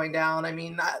Jenkins going down. I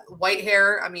mean,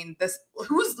 Whitehair. I mean,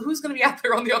 who's going to be out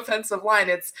there on the offensive line?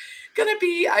 It's going to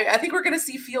be, I think we're going to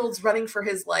see Fields running for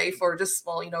his life, or just,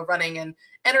 well, you know, running and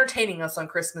entertaining us on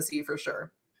Christmas Eve for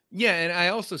sure. Yeah, and I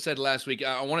also said last week,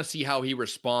 I want to see how he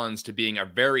responds to being a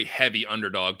very heavy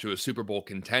underdog to a Super Bowl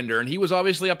contender, and he was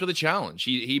obviously up to the challenge.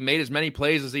 He made as many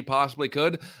plays as he possibly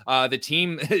could. The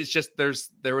team is just,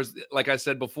 there was, like I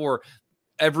said before,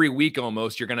 every week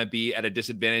almost you're going to be at a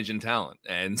disadvantage in talent,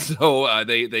 and so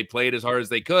they played as hard as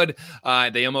they could.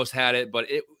 They almost had it, but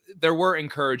there were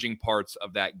encouraging parts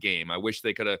of that game. I wish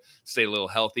they could have stayed a little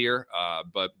healthier,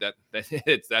 but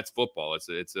that's football.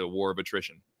 It's a war of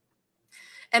attrition.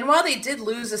 And while they did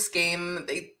lose this game,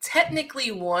 they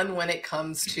technically won when it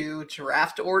comes to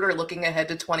draft order looking ahead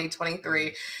to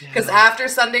 2023. Because after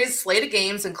Sunday's slate of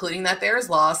games, including that Bears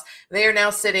loss, they are now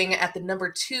sitting at the number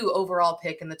 2 overall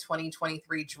pick in the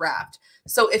 2023 draft.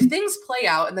 So if things play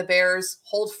out and the Bears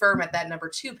hold firm at that number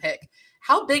 2 pick,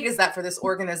 how big is that for this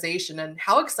organization, and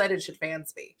how excited should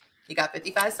fans be? You got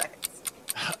 55 seconds.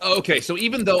 Okay, so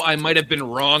even though I might have been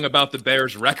wrong about the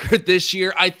Bears' record this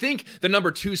year, I think the number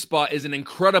 2 spot is an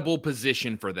incredible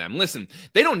position for them. Listen,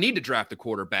 they don't need to draft a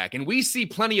quarterback, and we see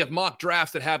plenty of mock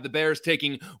drafts that have the Bears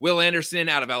taking Will Anderson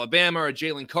out of Alabama or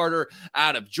Jalen Carter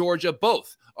out of Georgia.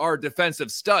 Both are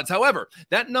defensive studs. However,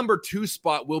 that number 2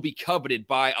 spot will be coveted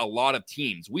by a lot of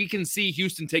teams. We can see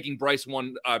Houston taking Bryce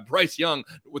Young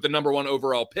with the number 1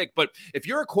 overall pick. But if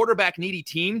you're a quarterback needy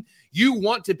team, you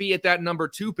want to be at that number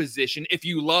 2 position if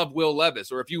you love Will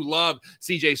Levis or if you love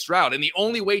CJ Stroud. And the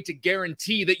only way to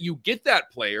guarantee that you get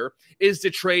that player is to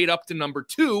trade up to number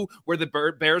 2, where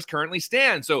the Bears currently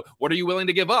stand. So what are you willing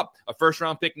to give up? A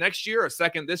first-round pick next year, a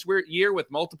second this year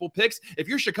with multiple picks? If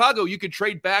you're Chicago, you could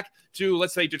trade back to,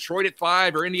 let's say, Detroit at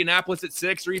 5 or Indianapolis at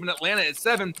 6 or even Atlanta at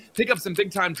 7, pick up some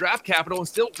big-time draft capital and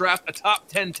still draft a top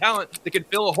 10 talent that could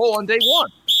fill a hole on day one.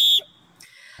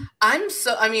 I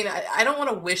don't want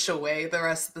to wish away the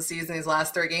rest of the season, these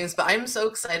last 3 games, but I'm so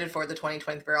excited for the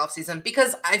 2023 offseason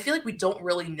because I feel like we don't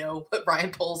really know what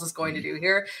Ryan Poles is going to do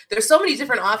here. There's so many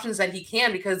different options that he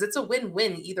can because it's a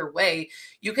win-win either way.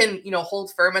 You can,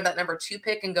 hold firm at that number 2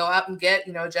 pick and go out and get,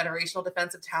 generational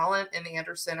defensive talent in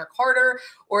Anderson or Carter,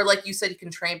 or like you said, you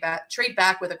can trade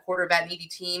back with a quarterback needy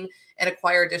team and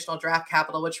acquire additional draft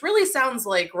capital, which really sounds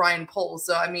like Ryan Poles.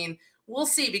 So, we'll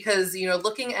see because,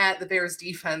 looking at the Bears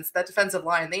defense, that defensive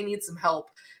line, they need some help.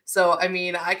 So,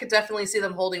 I could definitely see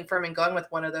them holding firm and going with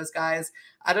one of those guys.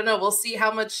 I don't know. We'll see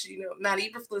how much, Matt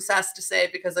Eberflus has to say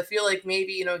because I feel like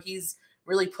maybe, he's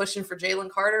really pushing for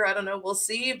Jalen Carter. I don't know. We'll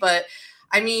see. But,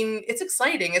 it's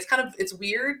exciting. It's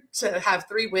weird to have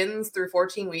 3 wins through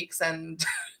 14 weeks and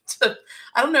to,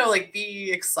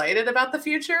 be excited about the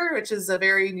future, which is a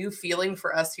very new feeling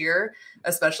for us here,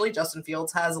 especially Justin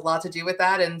Fields has a lot to do with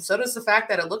that. And so does the fact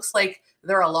that it looks like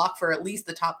they're a lock for at least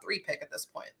the top 3 pick at this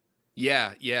point.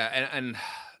 Yeah. And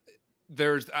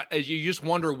there's, you just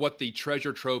wonder what the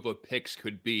treasure trove of picks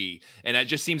could be. And that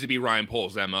just seems to be Ryan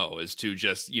Poles' MO is to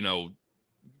just,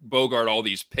 bogart all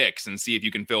these picks and see if you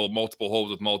can fill multiple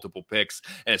holes with multiple picks,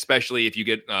 and especially if you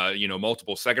get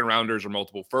multiple second rounders or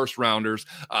multiple first rounders.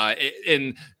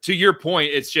 And to your point,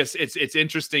 it's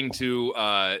interesting to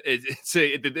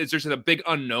it's just a big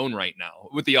unknown right now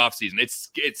with the offseason.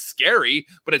 It's scary,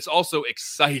 but it's also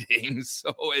exciting.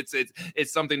 So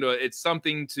it's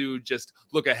something to just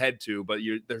look ahead to. But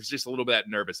there's just a little bit of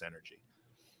nervous energy.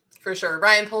 For sure.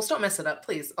 Ryan Poles, don't mess it up,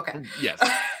 please. Okay. Yes.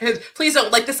 Please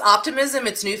don't. Like this optimism,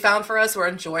 it's newfound for us. We're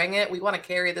enjoying it. We want to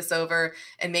carry this over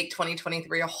and make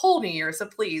 2023 a whole new year. So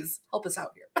please help us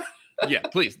out here. Yeah,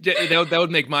 please. That would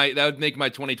make my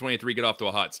 2023 get off to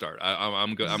a hot start.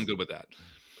 I'm good. I'm good with that.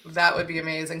 That would be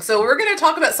amazing. So we're going to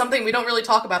talk about something we don't really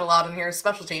talk about a lot in here,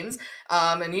 special teams.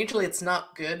 And usually it's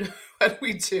not good when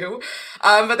we do.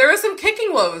 But there are some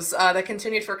kicking woes that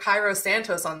continued for Cairo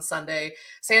Santos on Sunday.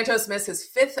 Santos missed his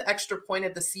 5th extra point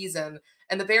of the season,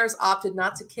 and the Bears opted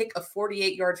not to kick a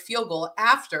 48-yard field goal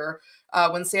after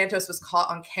when Santos was caught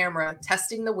on camera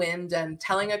testing the wind and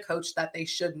telling a coach that they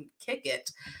shouldn't kick it.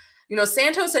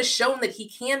 Santos has shown that he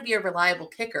can be a reliable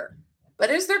kicker. But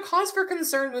is there cause for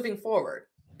concern moving forward?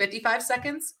 55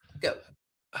 seconds, go.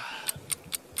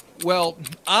 Well,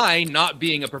 I, not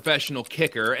being a professional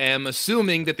kicker, am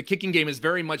assuming that the kicking game is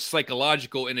very much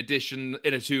psychological in addition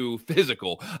to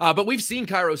physical. But we've seen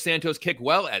Cairo Santos kick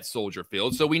well at Soldier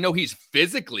Field, so we know he's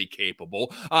physically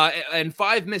capable. And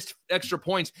 5 missed extra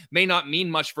points may not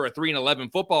mean much for a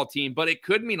 3-11 football team, but it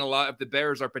could mean a lot if the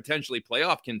Bears are potentially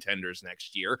playoff contenders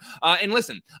next year. And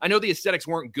listen, I know the aesthetics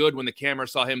weren't good when the camera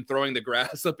saw him throwing the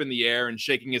grass up in the air and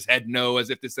shaking his head no as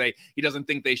if to say he doesn't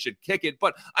think they should kick it,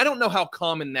 but I don't know how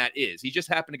common that is. He just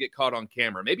happened to get caught on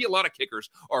camera. Maybe a lot of kickers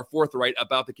are forthright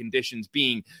about the conditions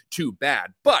being too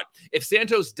bad. But if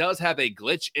Santos does have a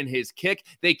glitch in his kick,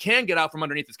 they can get out from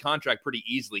underneath his contract pretty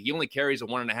easily. He only carries a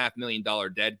 $1.5 million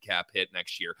dead cap hit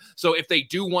next year. So if they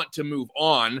do want to move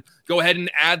on, go ahead and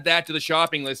add that to the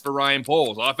shopping list for Ryan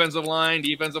Poles. Offensive line,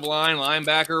 defensive line,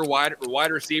 linebacker,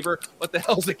 wide receiver. What the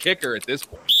hell's a kicker at this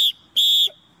point?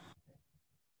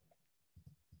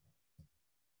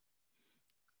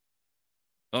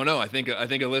 Oh no! I think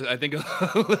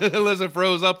Alyssa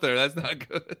froze up there. That's not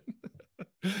good.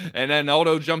 And then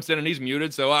Aldo jumps in and he's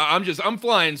muted. So I'm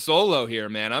flying solo here,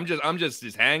 man. I'm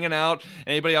just hanging out.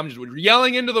 Anybody? I'm just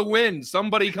yelling into the wind.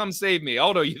 Somebody come save me.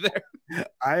 Aldo, you there?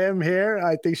 I am here.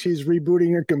 I think she's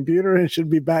rebooting her computer and should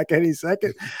be back any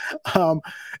second.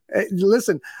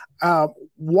 Listen,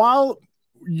 while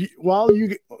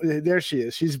you there she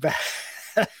is. She's back.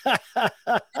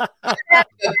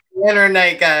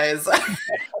 Internet, guys.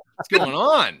 What's going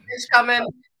on? It's coming.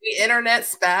 The internet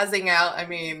spazzing out. I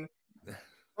mean,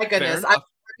 my goodness.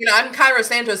 I'm Cairo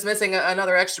Santos missing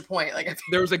another extra point. Like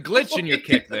there was a glitch in your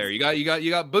kick there. You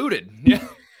got booted. Yeah.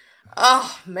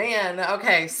 Oh man.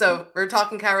 Okay, so we're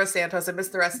talking Cairo Santos. I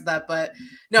missed the rest of that, but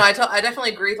no, I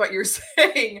definitely agree with what you're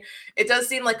saying. It does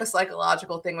seem like a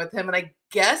psychological thing with him, and I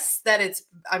guess that it's.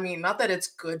 Not that it's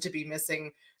good to be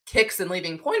missing kicks and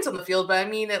leaving points on the field, but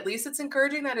at least it's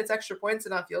encouraging that it's extra points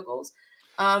and not field goals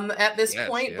at this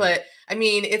point. Yeah. But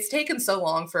it's taken so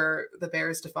long for the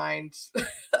Bears to find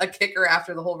a kicker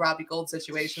after the whole Robbie Gould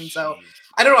situation. So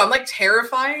I don't know. I'm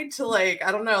terrified to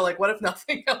what if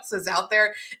nothing else is out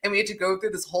there and we had to go through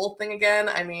this whole thing again?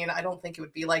 I don't think it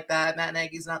would be like that. Matt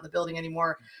Nagy's not in the building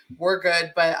anymore. We're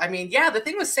good. But the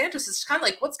thing with Santos is kind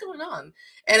of what's going on?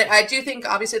 And I do think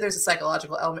obviously there's a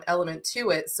psychological element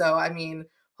to it. So,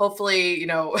 hopefully, you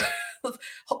know,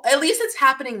 at least it's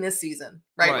happening this season,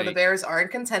 right? When the Bears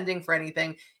aren't contending for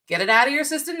anything. Get it out of your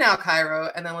system now, Cairo,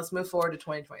 and then let's move forward to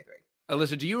 2023.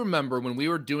 Alyssa, do you remember when we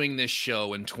were doing this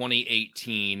show in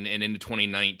 2018 and into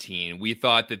 2019, we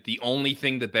thought that the only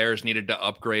thing the Bears needed to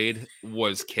upgrade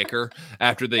was kicker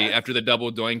after the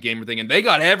double doink game thing, and they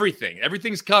got everything.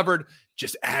 Everything's covered.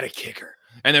 Just add a kicker.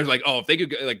 And they're like, oh, if they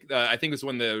could, I think it was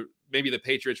when maybe the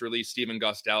Patriots released Steven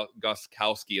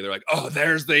Gostkowski. They're like, oh,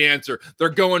 there's the answer. They're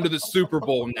going to the Super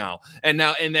Bowl now. And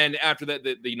then after that,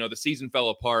 the season fell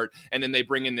apart. And then they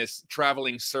bring in this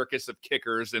traveling circus of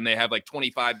kickers, and they have like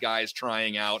 25 guys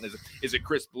trying out. Is it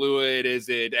Chris Blewett? Is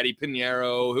it Eddie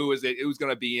Pinheiro? Who is it? Who's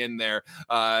going to be in there?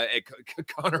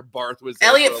 Connor Barth was there.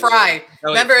 Elliott Fry.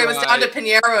 Remember, it was down to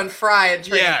Pinheiro and Fry in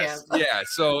training camp. Yeah.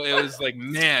 So it was like,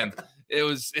 man,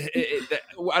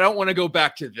 I don't want to go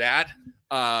back to that.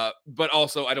 But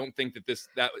also, I don't think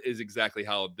that is exactly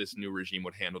how this new regime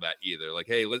would handle that either. Like,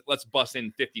 hey, let's bust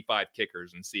in 55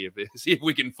 kickers and see if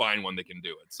we can find one that can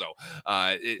do it. So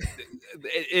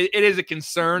it is a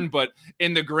concern, but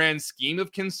in the grand scheme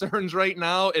of concerns right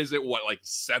now, is it like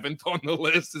 7th on the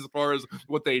list as far as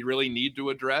what they really need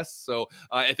to address? So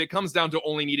if it comes down to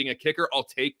only needing a kicker, I'll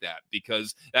take that,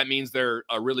 because that means they're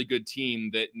a really good team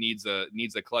that needs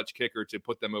a clutch kicker to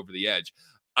put them over the edge.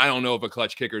 I don't know if a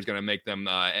clutch kicker is going to make them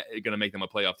a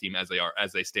playoff team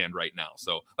as they stand right now.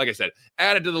 So, like I said,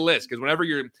 add it to the list, because whenever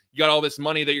you got all this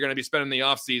money that you're going to be spending in the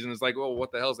offseason, it's like, well,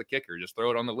 what the hell is a kicker? Just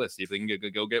throw it on the list, see if they can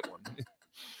go get one.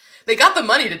 They got the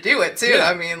money to do it too. Yeah.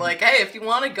 I mean, like, hey, if you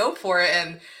want to go for it.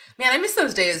 And man, I miss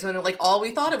those days when like all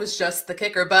we thought it was just the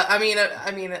kicker. But I mean,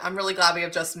 I'm really glad we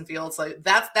have Justin Fields. Like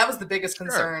that was the biggest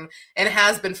concern, and it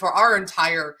has been for our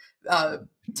entire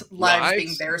lives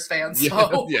being Bears fans.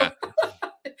 So. Yeah.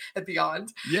 And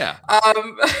beyond. Yeah.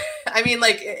 I mean,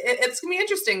 like, it's going to be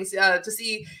interesting to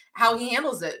see how he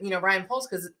handles it, Ryan Poles,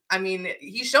 because, I mean,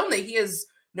 he's shown that he has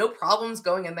no problems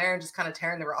going in there and just kind of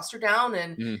tearing the roster down.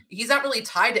 And he's not really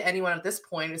tied to anyone at this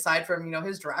point, aside from,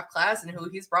 his draft class and who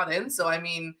he's brought in. So, I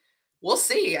mean, we'll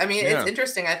see. I mean, It's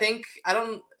interesting.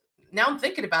 Now I'm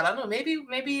thinking about it. I don't know.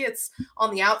 Maybe it's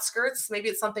on the outskirts. Maybe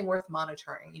it's something worth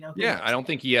monitoring. Yeah, I don't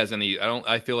think he has any.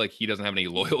 I feel like he doesn't have any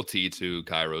loyalty to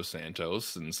Cairo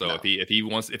Santos, and so if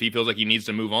he feels like he needs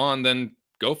to move on, then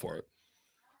go for it.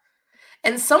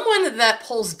 And someone that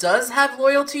Poles does have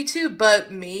loyalty to,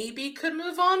 but maybe could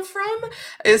move on from,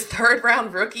 is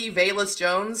 3rd-round rookie Velus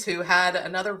Jones, who had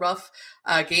another rough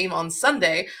game on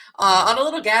Sunday. On a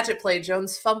little gadget play,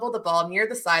 Jones fumbled the ball near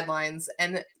the sidelines,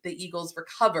 and the Eagles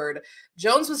recovered.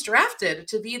 Jones was drafted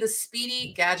to be the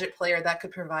speedy gadget player that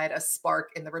could provide a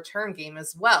spark in the return game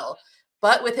as well.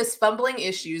 But with his fumbling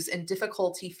issues and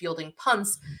difficulty fielding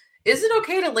punts, is it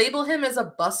okay to label him as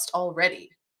a bust already?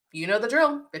 You know the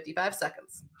drill. 55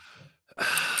 seconds.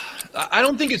 I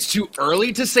don't think it's too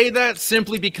early to say that,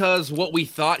 simply because what we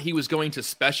thought he was going to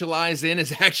specialize in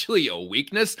is actually a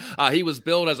weakness. He was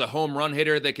billed as a home run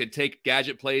hitter that could take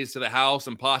gadget plays to the house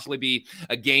and possibly be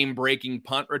a game-breaking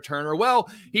punt returner. Well,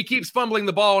 he keeps fumbling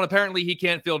the ball, and apparently he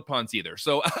can't field punts either.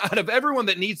 So out of everyone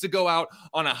that needs to go out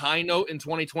on a high note in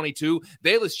 2022,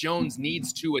 Velus Jones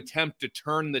needs to attempt to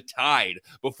turn the tide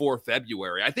before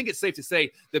February. I think it's safe to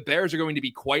say the Bears are going to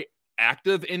be quite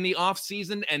active in the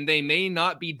offseason, and they may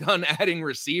not be done adding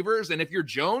receivers. And if you're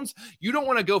Jones, you don't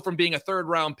want to go from being a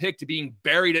 3rd-round pick to being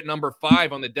buried at number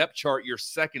 5 on the depth chart your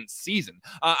 2nd season.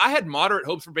 I had moderate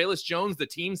hopes for Velus Jones. The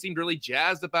team seemed really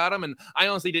jazzed about him, and I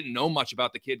honestly didn't know much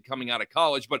about the kid coming out of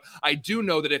college, but I do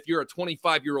know that if you're a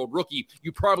 25-year-old rookie,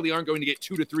 you probably aren't going to get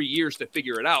 2 to 3 years to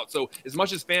figure it out. So as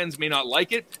much as fans may not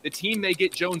like it, the team may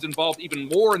get Jones involved even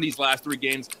more in these last 3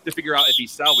 games to figure out if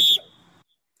he's salvageable.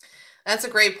 That's a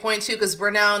great point too, because we're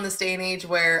now in this day and age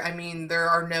where, I mean,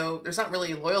 there's not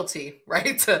really loyalty,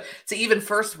 right, to even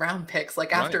 1st-round picks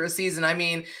like after a season. I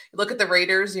mean, look at the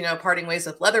Raiders, parting ways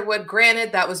with Leatherwood.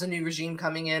 Granted, that was a new regime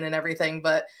coming in and everything,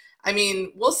 but I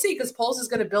mean, we'll see, because Poles is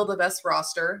going to build the best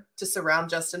roster to surround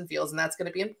Justin Fields, and that's going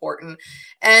to be important.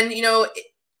 And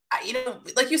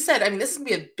like you said, I mean, this is going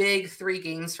to be a big 3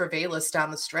 games for Velus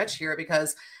down the stretch here,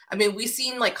 because I mean, we've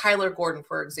seen like Kyler Gordon,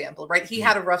 for example, right? He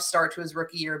had a rough start to his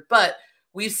rookie year, but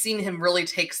we've seen him really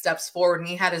take steps forward, and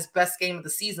he had his best game of the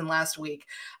season last week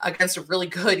against a really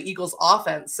good Eagles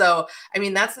offense. So, I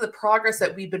mean, that's the progress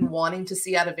that we've been wanting to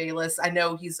see out of Velus. I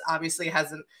know he's obviously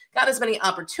hasn't got as many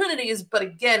opportunities, but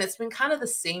again, it's been kind of the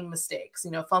same mistakes,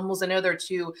 fumbles. I know there are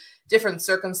 2 different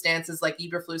circumstances, like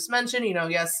Eberflus mentioned,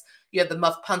 yes, you had the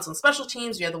muff punts on special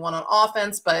teams, you had the one on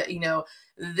offense, but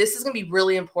this is going to be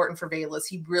really important for Velus.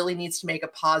 He really needs to make a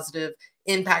positive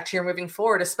impact here moving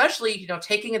forward, especially,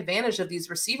 taking advantage of these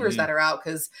receivers that are out.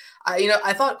 Cause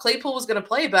I thought Claypool was going to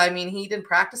play, but he didn't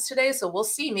practice today. So we'll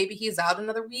see, maybe he's out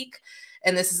another week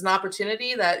and this is an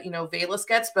opportunity that, Velus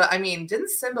gets. But didn't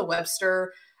Simba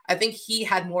Webster, I think he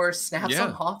had more snaps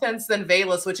on offense than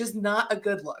Velus, which is not a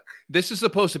good look. This is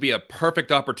supposed to be a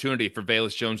perfect opportunity for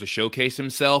Velus Jones to showcase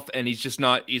himself, and he's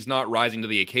not rising to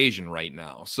the occasion right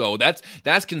now. So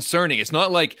that's concerning. It's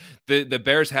not like the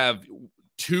Bears have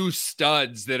two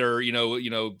studs that are,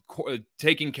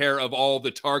 taking care of all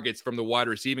the targets from the wide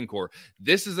receiving core.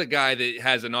 This is a guy that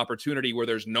has an opportunity where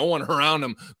there's no one around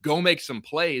him. Go make some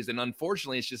plays. And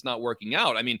unfortunately, it's just not working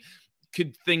out.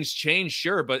 Could things change?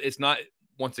 Sure. But it's not,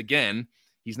 once again,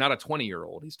 he's not a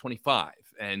 20-year-old, he's 25.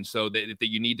 And so that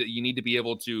you need to be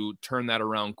able to turn that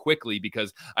around quickly,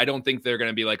 because I don't think they're going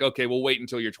to be like, okay, we'll wait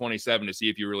until you're 27 to see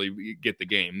if you really get the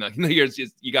game.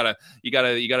 You gotta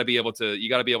be able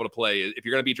to play. If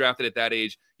you're going to be drafted at that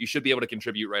age, you should be able to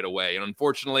contribute right away. And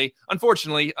unfortunately,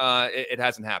 it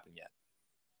hasn't happened yet.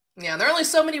 Yeah, there are only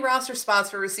so many roster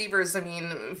spots for receivers.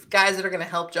 Guys that are going to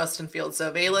help Justin Fields.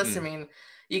 So Velus,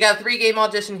 you got a 3-game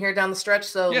audition here down the stretch.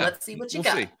 So let's see what you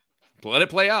got. Let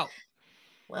it play out.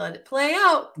 Let it play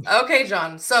out. Okay,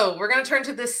 John. So we're going to turn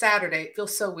to this Saturday. It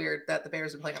feels so weird that the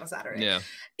Bears are playing on a Saturday. Yeah.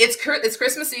 It's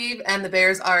Christmas Eve, and the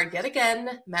Bears are yet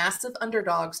again massive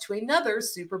underdogs to another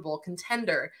Super Bowl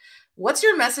contender. What's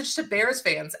your message to Bears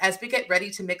fans as we get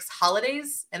ready to mix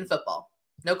holidays and football?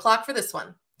 No clock for this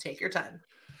one. Take your time.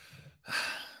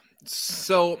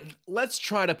 So let's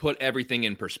try to put everything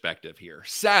in perspective here.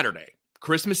 Saturday,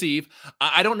 Christmas Eve.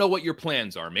 I don't know what your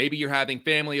plans are. Maybe you're having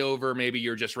family over. Maybe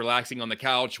you're just relaxing on the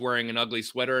couch, wearing an ugly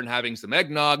sweater and having some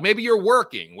eggnog. Maybe you're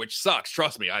working, which sucks.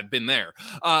 Trust me, I've been there.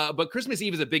 But Christmas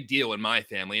Eve is a big deal in my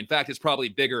family. In fact, it's probably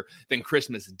bigger than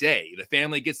Christmas Day. The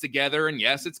family gets together, and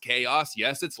yes, it's chaos.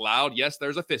 Yes, it's loud. Yes,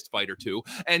 there's a fist fight or two.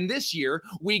 And this year,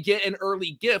 we get an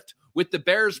early gift with the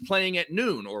Bears playing at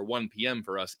noon, or 1 p.m.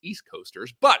 for us East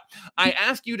Coasters. But I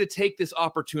ask you to take this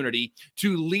opportunity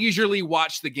to leisurely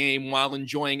watch the game while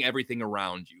enjoying everything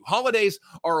around you. Holidays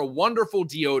are a wonderful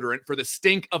deodorant for the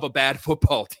stink of a bad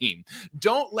football team.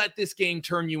 Don't let this game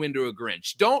turn you into a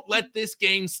Grinch. Don't let this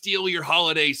game steal your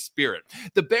holiday spirit.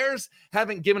 The Bears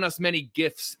haven't given us many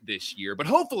gifts this year, but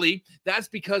hopefully that's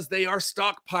because they are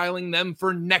stockpiling them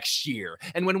for next year.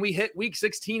 And when we hit week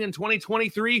 16 in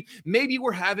 2023, maybe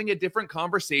we're having a different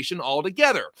conversation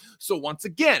altogether. So once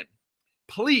again,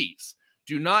 please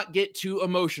do not get too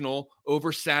emotional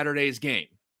over Saturday's game,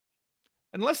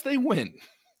 unless they win.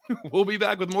 We'll be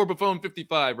back with more Buffon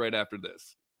 55 right after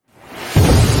this.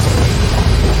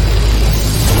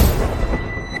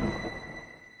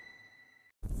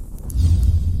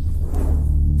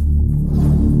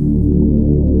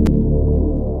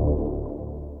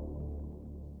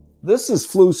 This is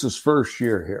Flus's first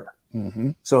year here.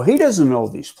 So he doesn't know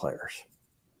these players.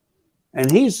 And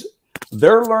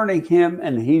they're learning him,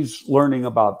 and he's learning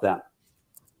about them.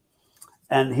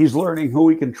 And he's learning who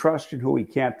he can trust and who he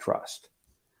can't trust.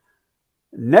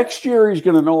 Next year, he's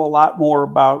going to know a lot more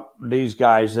about these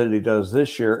guys than he does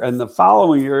this year. And the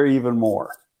following year, even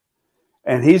more.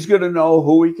 And he's going to know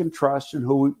who he can trust and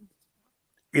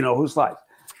who's like.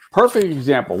 Perfect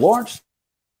example. Lawrence,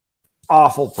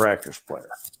 awful practice player.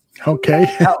 Okay.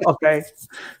 Okay.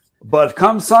 But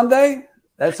come Sunday,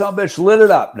 that son of a bitch lit it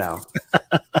up now.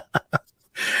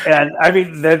 And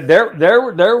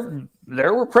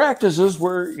there were practices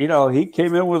where he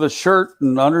came in with a shirt,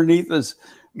 and underneath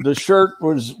the shirt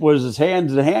was his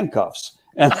hands and handcuffs,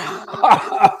 and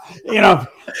and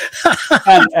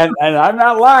I'm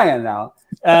not lying now,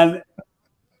 and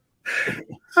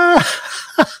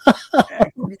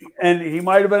he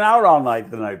might have been out all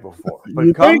night the night before,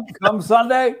 but come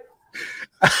Sunday.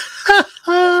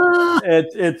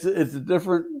 It's a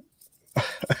different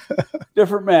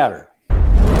matter.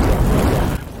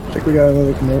 I think we got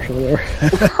another commercial there.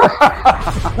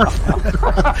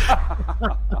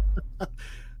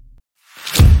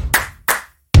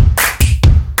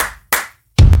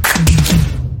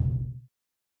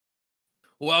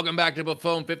 Welcome back to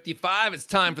Buffon 55. It's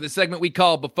time for the segment we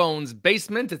call Buffon's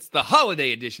Basement. It's the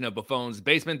holiday edition of Buffon's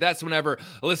Basement. That's whenever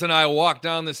Alyssa and I walk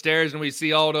down the stairs and we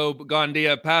see Aldo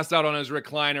Gandia passed out on his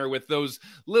recliner with those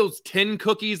little tin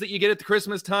cookies that you get at the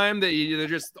Christmas time. They're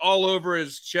just all over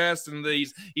his chest, and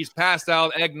he's passed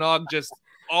out, eggnog just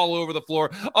all over the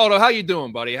floor. Aldo, how you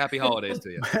doing, buddy? Happy holidays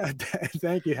to you.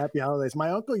 Thank you. Happy holidays. My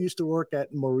uncle used to work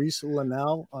at Maurice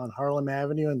Linnell on Harlem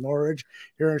Avenue in Norridge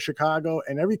here in Chicago,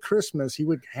 and every Christmas he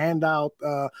would hand out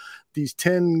these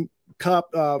tin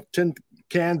tin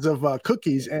cans of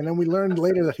cookies, and then we learned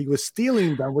later that he was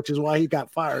stealing them, which is why he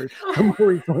got fired from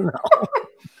Maurice Cornell.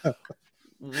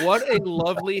 What a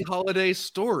lovely holiday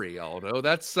story, Aldo.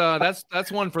 That's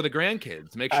one for the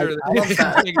grandkids. Make sure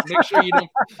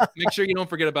make sure you don't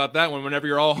forget about that one whenever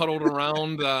you're all huddled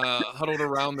around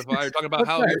the fire, talking about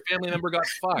how your family member got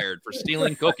fired for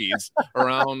stealing cookies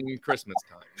around Christmas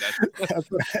time.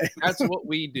 That's what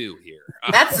we do here.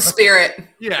 That's the spirit.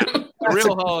 Yeah, the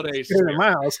real holiday spirit.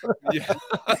 Miles. Yeah.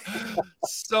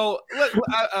 So,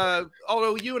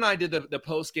 Aldo, you and I did the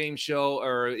post game show,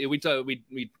 or we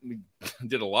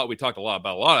did a lot. We talked about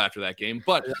a lot after that game,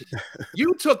 but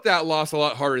you took that loss a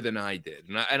lot harder than I did.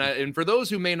 And for those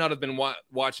who may not have been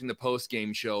watching the post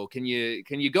game show, can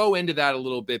you go into that a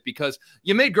little bit, because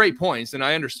you made great points and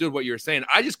I understood what you were saying.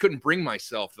 I just couldn't bring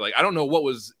myself to, I don't know what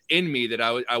was in me that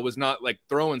I was not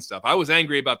throwing stuff. I was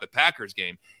angry about the Packers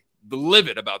game,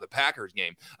 livid about the Packers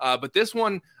game. But this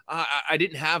one, I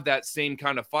didn't have that same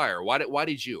kind of fire. Why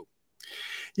did you?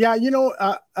 Yeah,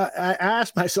 I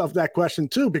asked myself that question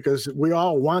too, because we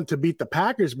all want to beat the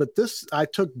Packers, but I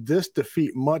took this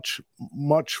defeat much,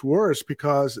 much worse,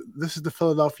 because this is the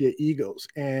Philadelphia Eagles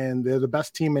and they're the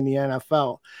best team in the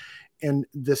NFL. And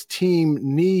this team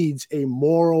needs a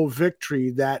moral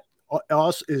victory that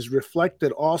also is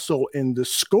reflected also in the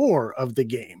score of the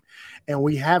game. And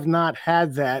we have not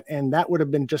had that. And that would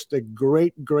have been just a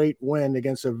great, great win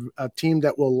against a team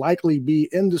that will likely be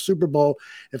in the Super Bowl.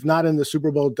 If not in the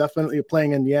Super Bowl, definitely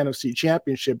playing in the NFC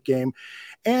Championship game.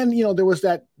 And, there was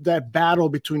that battle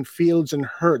between Fields and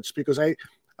Hurts, because I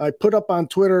put up on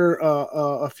Twitter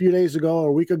a few days ago or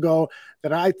a week ago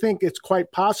that I think it's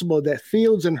quite possible that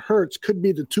Fields and Hurts could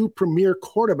be the two premier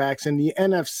quarterbacks in the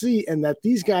NFC, and that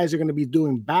these guys are going to be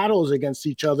doing battles against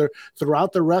each other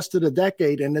throughout the rest of the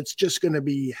decade, and it's just going to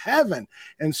be heaven.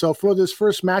 And so for this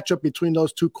first matchup between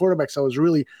those two quarterbacks, I was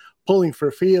really pulling for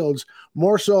Fields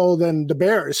more so than the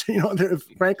Bears.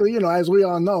 Frankly, as we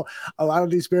all know, a lot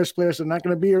of these Bears players are not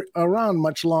going to be around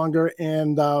much longer.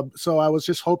 And so I was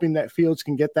just hoping that Fields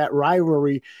can get that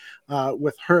rivalry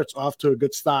with Hurts off to a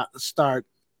good start.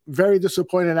 Very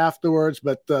disappointed afterwards,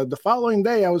 but the following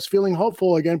day I was feeling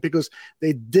hopeful again, because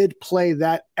they did play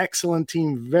that excellent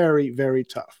team very, very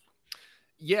tough.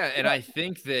 Yeah, and I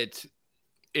think that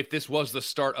if this was the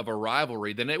start of a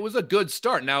rivalry, then it was a good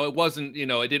start. Now, it wasn't,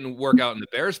 it didn't work out in the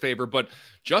Bears' favor, but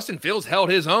Justin Fields held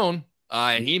his own,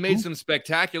 and he made some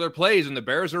spectacular plays, and the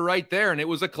Bears are right there, and it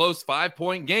was a close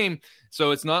 5-point game.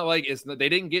 So it's not like they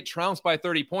didn't get trounced by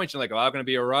 30 points. You're like, I'm going to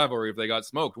be a rivalry if they got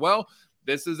smoked. Well,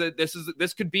 this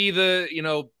could be the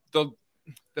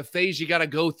phase you got to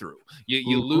go through.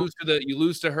 You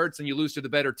lose to Hurts and you lose to the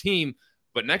better team,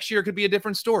 but next year could be a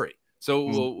different story.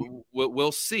 So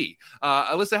we'll see.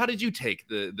 Alyssa, how did you take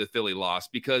the Philly loss?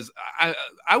 Because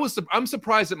I'm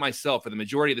surprised at myself for the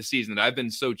majority of the season that I've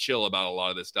been so chill about a lot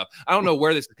of this stuff. I don't know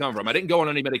where this has come from. I didn't go on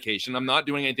any medication. I'm not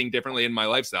doing anything differently in my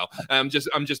lifestyle. I'm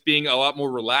just being a lot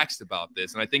more relaxed about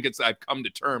this. And I think I've come to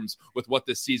terms with what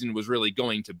this season was really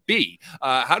going to be.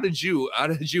 How did you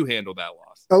handle that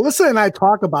loss? Alyssa and I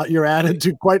talk about your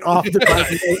attitude quite often.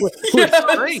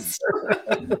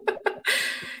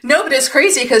 No, but it's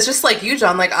crazy because just like you,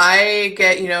 John, I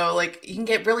get, you can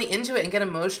get really into it and get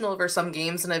emotional over some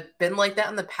games. And I've been like that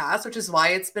in the past, which is why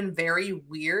it's been very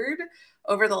weird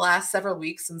over the last several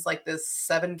weeks since this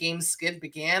 7-game skid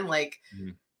began,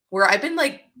 where I've been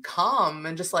calm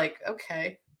and just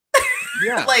okay.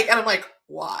 Yeah. And I'm like,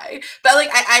 why? But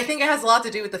I think it has a lot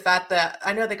to do with the fact that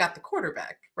I know they got the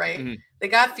quarterback, right? Mm-hmm. They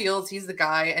got Fields, he's the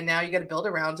guy, and now you got to build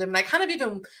around him. And I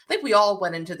think we all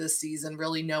went into this season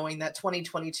really knowing that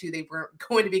 2022 they weren't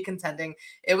going to be contending.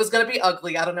 It was going to be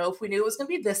ugly. I don't know if we knew it was going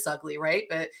to be this ugly, right?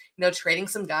 But trading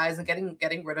some guys and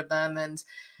getting rid of them and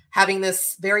having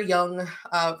this very young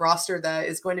roster that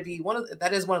is going to be one of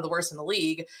the worst in the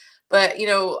league. But,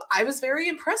 I was very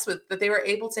impressed with that they were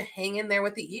able to hang in there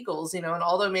with the Eagles, and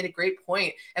Aldo made a great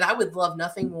point. And I would love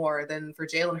nothing more than for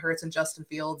Jalen Hurts and Justin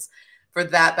Fields for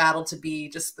that battle to be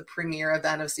just the premiere of the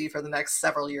NFC for the next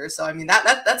several years. So, I mean,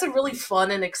 that's a really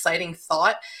fun and exciting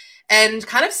thought. And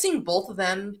kind of seeing both of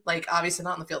them, obviously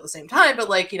not on the field at the same time, but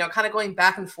kind of going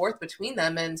back and forth between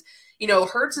them. And,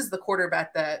 Hurts is the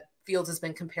quarterback that Fields has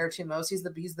been compared to most. He's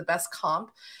the best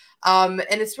comp. And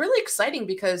it's really exciting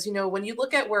because, when you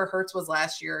look at where Hurts was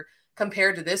last year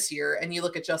compared to this year, and you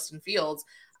look at Justin Fields,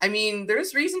 I mean,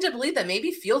 there's reason to believe that maybe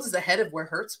Fields is ahead of where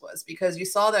Hurts was, because you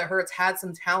saw that Hurts had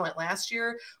some talent last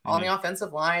year on the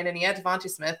offensive line, and he had Devontae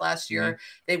Smith last year.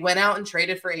 They went out and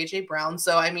traded for A.J. Brown.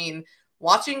 So, I mean,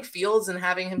 watching Fields and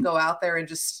having him go out there and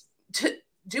just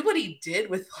do what he did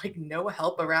with like no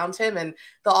help around him, and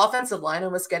the offensive line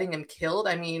was getting him killed.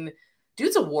 I mean,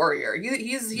 dude's a warrior.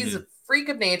 He's a freak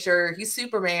of nature. He's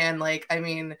Superman. Like, I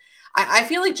mean, I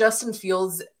feel like Justin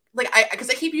Fields, like, because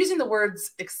I keep using the word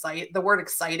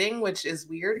exciting, which is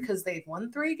weird because they've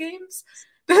won 3 games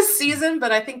this season,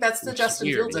 but I think that's the Justin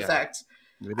Fields effect.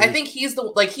 I think he's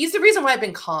the reason why I've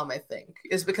been calm, I think,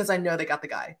 is because I know they got the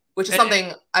guy, which is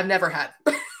something I've never had.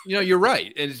 You know, you're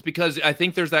right. And it's because I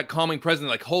think there's that calming presence,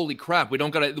 like, holy crap, we don't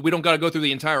gotta go through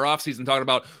the entire offseason talking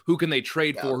about who can they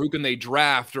trade for, who can they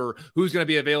draft, or who's going to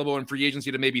be available in free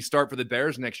agency to maybe start for the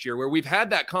Bears next year, where we've had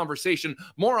that conversation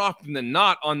more often than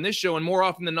not on this show and more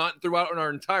often than not throughout our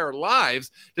entire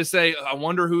lives to say, I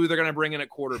wonder who they're going to bring in at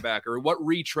quarterback, or what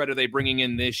retread are they bringing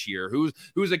in this year?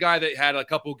 Who's a guy that had a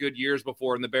couple good years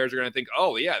before and the Bears are going to think,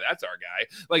 oh yeah, that's our guy.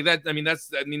 Like that. I mean,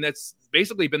 that's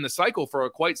basically been the cycle for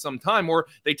quite some time, or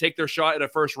they take their shot at a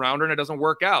first rounder and it doesn't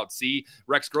work out. See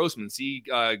Rex Grossman, see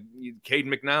Cade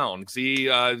McNown, see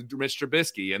Mitch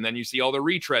Trubisky, and then you see all the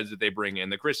retreads that they bring in,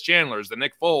 the Chris Chandlers, the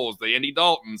Nick Foles, the Andy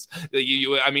Daltons.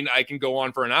 I mean, I can go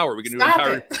on for an hour. We can do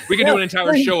an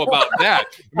entire show about that.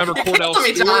 Remember Cordell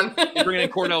Stewart? Bringing in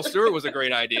Cordell Stewart was a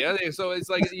great idea. So it's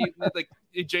like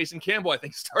Jason Campbell, I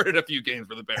think, started a few games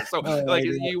for the Bears. So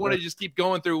you want to just keep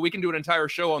going through. We can do an entire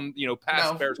show on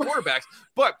past Bears quarterbacks.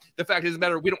 But the fact is,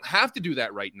 we don't have to do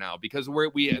that right now because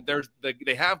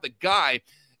they have the guy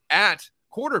at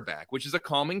quarterback, which is a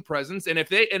calming presence. And if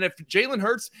Jalen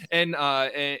Hurts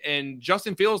and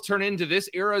Justin Fields turn into this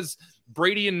era's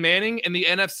Brady and Manning in the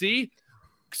NFC,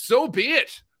 so be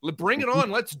it. Bring it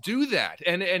on. Let's do that.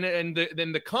 And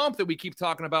then the comp that we keep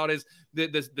talking about is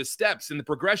the steps and the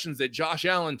progressions that Josh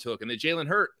Allen took and that Jalen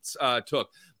Hurts took.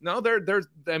 Now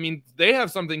they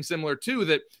have something similar too,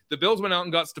 that the Bills went out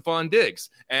and got Stephon Diggs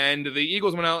and the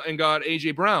Eagles went out and got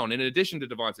AJ Brown in addition to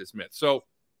Devontae Smith. So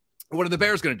what are the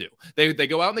Bears going to do? They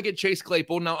go out and they get Chase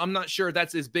Claypool. Now, I'm not sure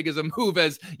that's as big as a move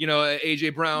as,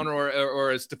 AJ Brown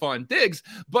or as Stephon Diggs,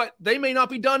 but they may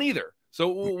not be done either. So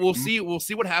we'll see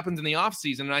what happens in the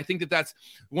offseason. And I think that's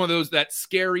one of those, that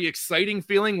scary, exciting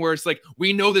feeling where it's like,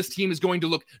 we know this team is going to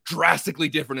look drastically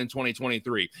different in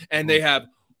 2023. And they have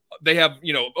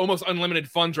almost unlimited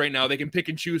funds right now. They can pick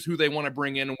and choose who they want to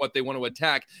bring in and what they want to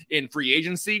attack in free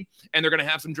agency. And they're going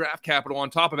to have some draft capital on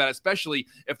top of that, especially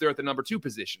if they're at the number 2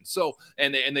 position. So,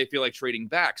 and they feel like trading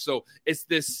back. So it's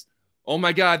this, oh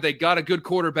my God, they got a good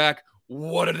quarterback.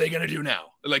 What are they going to do now?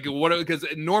 Because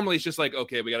normally it's just like,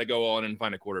 okay, we got to go on and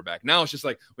find a quarterback. Now it's just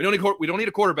like, we don't need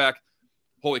a quarterback.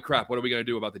 Holy crap. What are we going to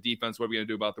do about the defense? What are we going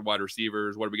to do about the wide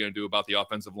receivers? What are we going to do about the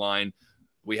offensive line?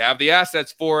 We have the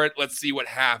assets for it. Let's see what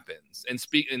happens. And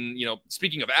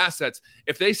speaking of assets,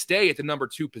 if they stay at the number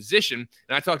 2 position,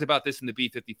 and I talked about this in the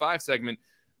B55 segment,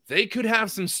 they could have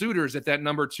some suitors at that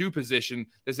number 2 position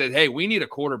that said, hey, we need a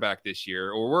quarterback this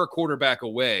year, or we're a quarterback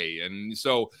away. And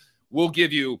so we'll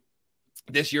give you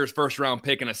this year's first round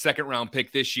pick and a second round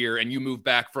pick this year, and you move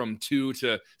back from 2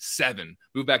 to 7,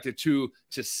 move back to 2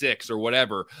 to 6 or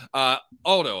whatever.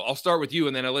 Aldo, I'll start with you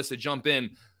and then Alyssa jump in.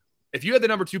 If you had the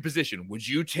number 2 position, would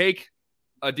you take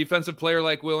a defensive player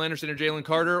like Will Anderson or Jalen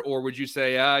Carter, or would you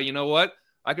say, you know what,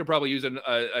 I could probably use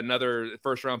another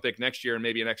first round pick next year and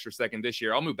maybe an extra second this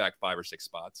year. I'll move back 5 or 6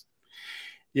 spots.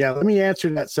 Yeah, let me answer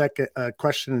that second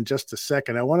question in just a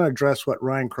second. I want to address what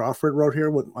Ryan Crawford wrote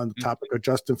here on the topic of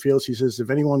Justin Fields. He says, if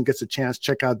anyone gets a chance,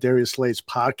 check out Darius Slade's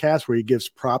podcast where he gives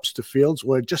props to Fields.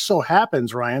 Well, it just so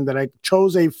happens, Ryan, that I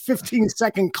chose a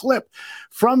 15-second clip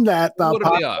from that what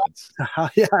are the odds?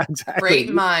 Yeah, exactly.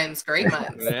 Great minds.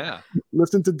 Yeah.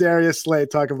 Listen to Darius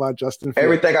Slade talk about Justin Fields.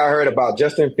 Everything I heard about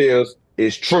Justin Fields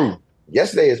is true.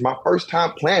 Yesterday is my first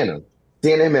time playing him,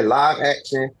 seeing him in live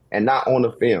action and not on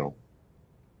the film.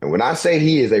 And when I say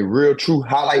he is a real true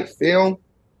highlight film,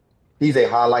 he's a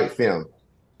highlight film.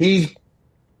 He's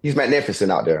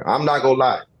magnificent out there. I'm not gonna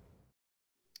lie.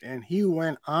 And he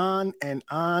went on and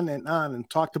on and on and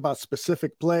talked about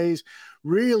specific plays,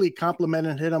 really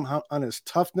complimented him on his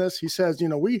toughness. He says,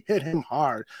 we hit him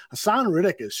hard. Hassan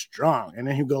Riddick is strong. And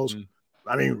then he goes,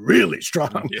 really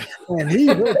strong. Yeah. And he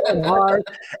hit him hard.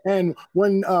 And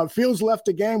when Fields left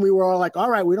the game, we were all like, all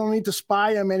right, we don't need to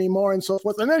spy him anymore and so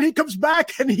forth. And then he comes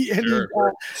back and he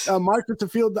marched to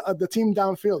field the team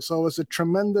downfield. So it was a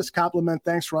tremendous compliment.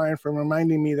 Thanks, Ryan, for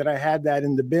reminding me that I had that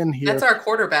in the bin here. That's our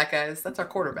quarterback, guys. That's our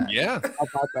quarterback. Yeah. How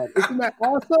about that? Isn't that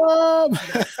awesome?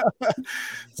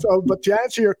 But to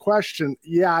answer your question,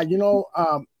 yeah,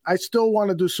 I still want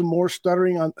to do some more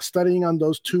studying on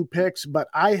those 2 picks, but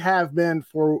I have been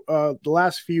for the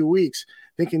last few weeks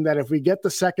thinking that if we get the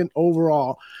second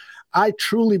overall, I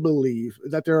truly believe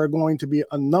that there are going to be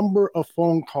a number of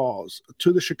phone calls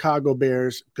to the Chicago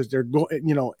Bears because they're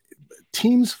going,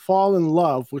 teams fall in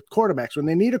love with quarterbacks. When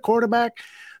they need a quarterback,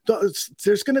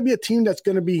 there's going to be a team that's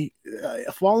going to be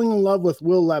falling in love with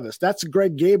Will Levis. That's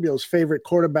Greg Gabriel's favorite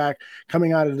quarterback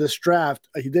coming out of this draft.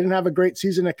 He didn't have a great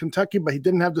season at Kentucky, but he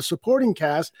didn't have the supporting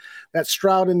cast that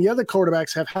Stroud and the other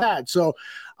quarterbacks have had. So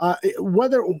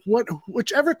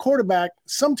whichever quarterback,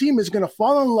 some team is going to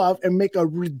fall in love and make a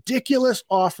ridiculous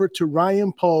offer to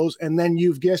Ryan Poles, and then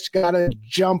you've just got to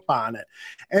jump on it.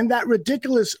 And that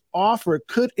ridiculous offer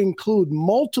could include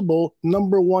multiple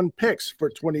number 1 picks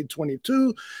for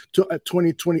 2022 to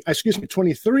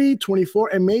 23, 24,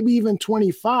 and maybe even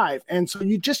 25. And so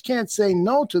you just can't say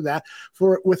no to that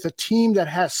with a team that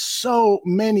has so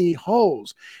many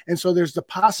holes. And so there's the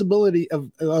possibility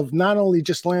of not only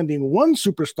just landing one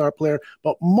superstar player,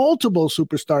 but multiple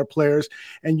superstar players,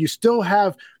 and you still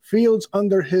have Fields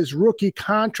under his rookie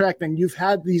contract, and you've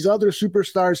had these other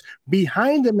superstars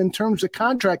behind him in terms of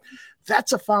contract.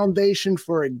 That's a foundation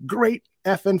for a great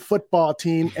effing football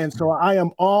team. And so I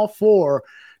am all for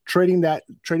trading that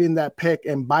pick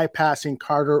and bypassing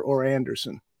Carter or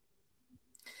Anderson.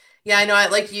 Yeah, I know. I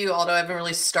like you, although I haven't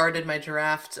really started my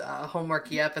draft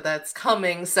homework yet, but that's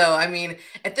coming. So, I mean,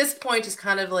 at this point, just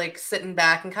kind of like sitting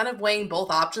back and kind of weighing both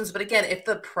options. But again, if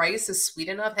the price is sweet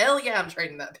enough, hell yeah, I'm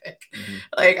trading that pick.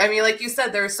 Mm-hmm. Like you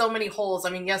said, there are so many holes. I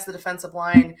mean, yes, the defensive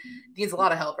line needs a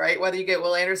lot of help, right? Whether you get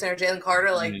Will Anderson or Jalen Carter,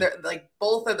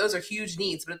 both of those are huge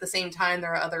needs. But at the same time,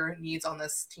 there are other needs on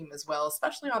this team as well,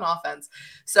 especially on offense.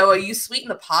 So you sweeten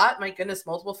the pot. My goodness,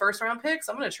 multiple first-round picks.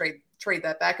 I'm going to trade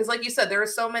that back because, like you said, there are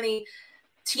so many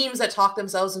teams that talk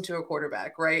themselves into a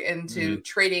quarterback, right? Into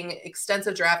trading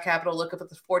extensive draft capital. Look at what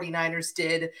the 49ers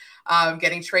did,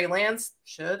 getting Trey Lance.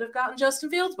 Should have gotten Justin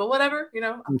Fields, but whatever.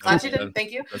 I'm glad you didn't.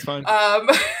 Thank you. That's fine.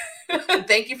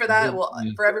 Thank you for that. We'll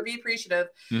forever be appreciative.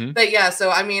 Mm-hmm. But yeah,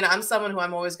 so I mean, I'm someone who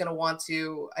I'm always going to want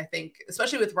to, I think,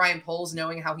 especially with Ryan Poles,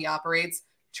 knowing how he operates,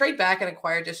 trade back and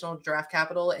acquire additional draft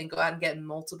capital and go out and get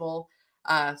multiple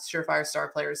surefire star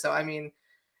players. So, I mean,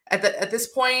 at this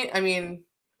point, I mean,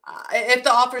 if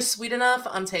the offer's sweet enough,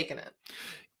 I'm taking it.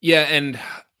 Yeah, and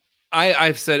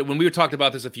I've said, when we were talking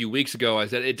about this a few weeks ago, I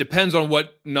said it depends on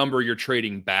what number you're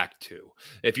trading back to.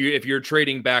 If you're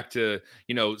trading back to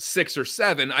 6 or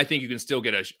 7, I think you can still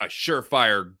get a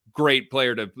surefire great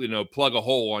player to plug a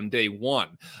hole on day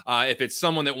one. If it's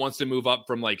someone that wants to move up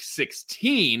from like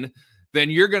 16, then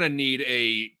you're going to need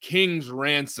a king's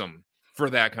ransom for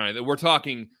that kind of. We're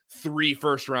talking 3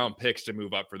 first-round picks to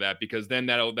move up for that, because then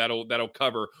that'll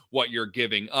cover what you're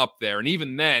giving up there. And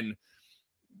even then,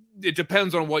 it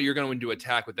depends on what you're going to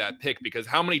attack with that pick, because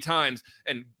how many times,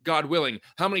 and God willing,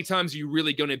 how many times are you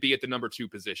really going to be at the number 2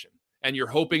 position? And you're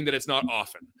hoping that it's not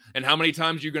often. And how many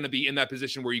times you're going to be in that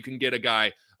position where you can get a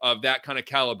guy of that kind of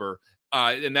caliber.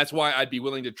 And that's why I'd be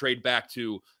willing to trade back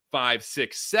to 5,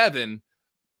 6, 7.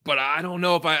 But I don't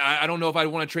know if I don't know if I'd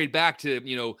want to trade back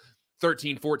to,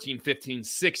 13, 14, 15,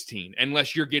 16,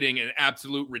 unless you're getting an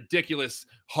absolute ridiculous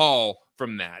haul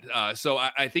from that. So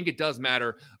I think it does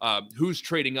matter who's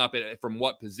trading up from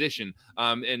what position.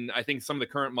 And I think some of the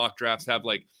current mock drafts have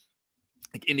like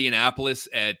Indianapolis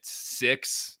at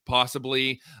 6,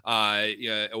 possibly,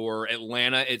 or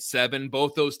Atlanta at 7.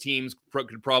 Both those teams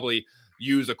could probably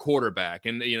use a quarterback.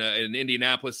 And, in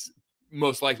Indianapolis,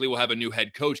 most likely will have a new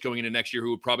head coach going into next year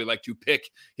who would probably like to pick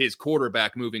his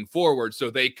quarterback moving forward. So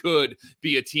they could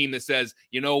be a team that says,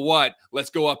 you know what, let's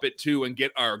go up at 2 and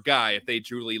get our guy if they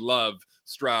truly love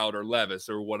Stroud or Levis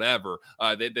or whatever.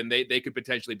 Then they could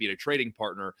potentially be a trading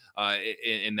partner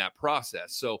in that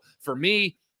process. So for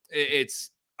me,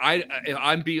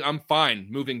 I'm fine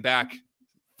moving back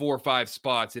 4 or 5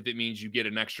 spots if it means you get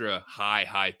an extra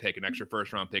high pick, an extra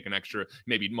first-round pick, an extra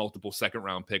maybe multiple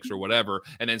second-round picks or whatever,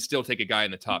 and then still take a guy in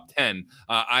the top 10.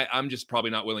 I'm just probably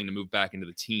not willing to move back into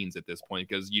the teens at this point,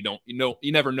 because you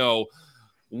never know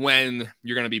when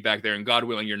you're going to be back there, and God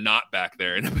willing, you're not back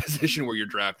there in a position where you're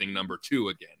drafting number 2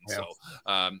 again. Yeah.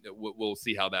 So we'll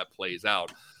see how that plays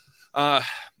out.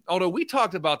 Although we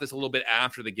talked about this a little bit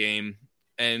after the game,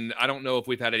 and I don't know if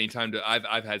we've had any time to.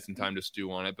 I've had some time to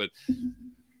stew on it, but.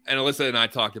 And Alyssa and I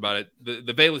talked about it.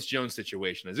 The Velus Jones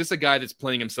situation. Is this a guy that's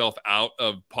playing himself out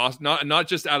of not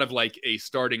just out of like a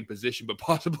starting position, but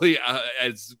possibly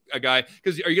as a guy?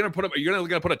 Because are you going to put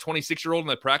a 26-year-old in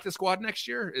the practice squad next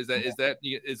year? Is that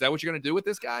what you're going to do with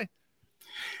this guy?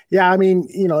 Yeah, I mean,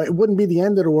 it wouldn't be the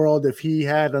end of the world if he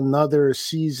had another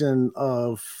season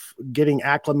of getting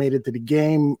acclimated to the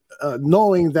game,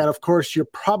 knowing that, of course, you're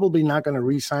probably not going to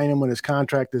re-sign him when his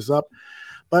contract is up.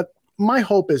 But my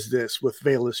hope is this with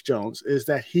Velus Jones is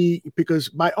that because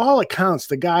by all accounts,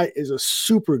 the guy is a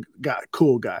super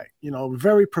cool guy,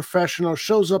 very professional,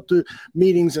 shows up to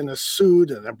meetings in a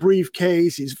suit and a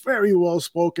briefcase. He's very well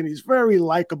spoken. He's very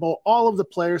likable. All of the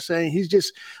players saying he's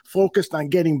just focused on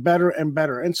getting better and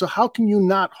better. And so how can you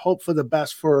not hope for the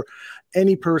best for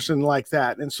any person like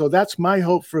that? And so that's my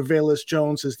hope for Velus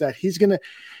Jones, is that he's going to,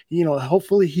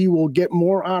 hopefully he will get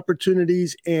more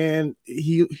opportunities and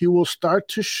he will start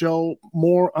to show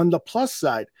more on the plus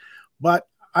side. But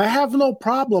I have no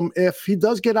problem if he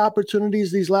does get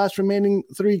opportunities these last remaining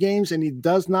 3 games and he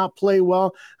does not play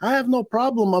well. I have no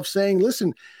problem of saying,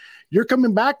 listen, you're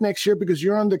coming back next year because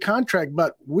you're under contract,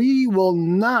 but we will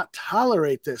not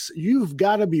tolerate this. You've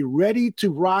got to be ready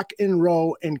to rock and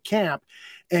roll in camp,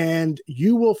 and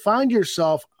you will find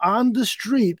yourself on the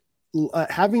street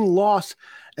having lost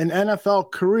an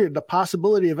NFL career, the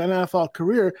possibility of an NFL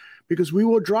career, because we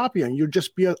will drop you and you'll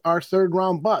just be our 3rd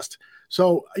round bust.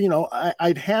 So,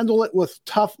 I'd handle it with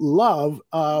tough love,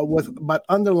 but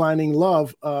underlining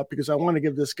love, because I want to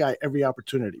give this guy every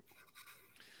opportunity.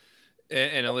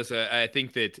 And Alyssa, I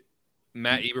think that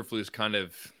Matt Eberflus kind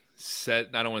of said,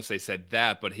 I don't want to say said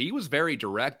that, but he was very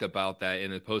direct about that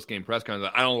in the post-game press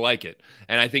conference. I don't like it.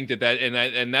 And I think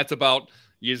and that's about,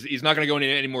 he's not going to go into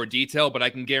any more detail, but I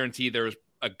can guarantee there was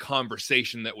a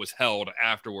conversation that was held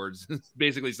afterwards,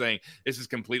 basically saying this is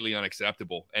completely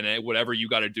unacceptable. And whatever you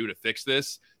got to do to fix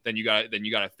this, then you got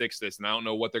to fix this. And I don't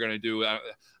know what they're going to do. I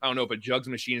don't know if a jugs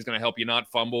machine is going to help you not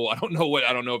fumble. I don't know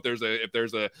if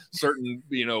there's a certain,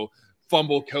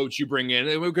 fumble coach you bring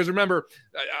in, because remember,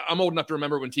 I'm old enough to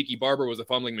remember when Tiki Barber was a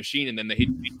fumbling machine, and then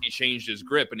he changed his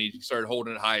grip and he started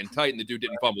holding it high and tight, and the dude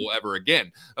didn't fumble ever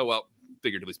again. Oh, well,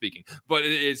 figuratively speaking. But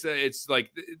it's like,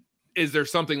 is there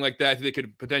something like that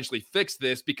could potentially fix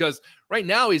this? Because right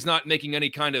now he's not making any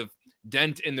kind of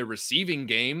dent in the receiving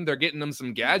game. They're getting them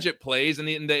some gadget plays, and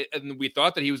we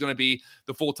thought that he was going to be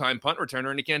the full-time punt returner,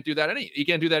 and he can't do that. He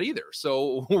can't do that either.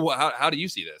 So how do you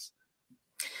see this?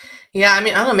 Yeah, I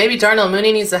mean, I don't know. Maybe Darnell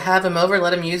Mooney needs to have him over,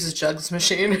 let him use his jugs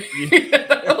machine.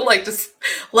 Just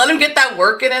let him get that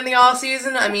work in the off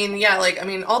season. I mean, yeah,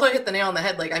 Aldo hit the nail on the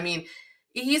head.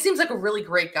 He seems like a really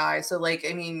great guy. So,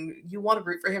 you want to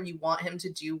root for him. You want him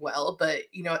to do well. But,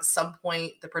 at some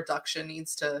point, the production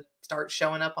needs to start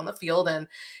showing up on the field. And,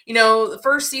 the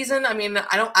first season,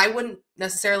 I wouldn't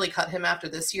necessarily cut him after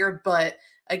this year. But,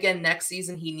 again, next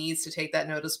season, he needs to take that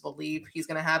noticeable leap. He's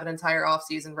going to have an entire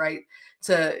offseason, right,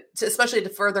 to especially to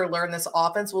further learn this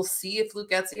offense. We'll see if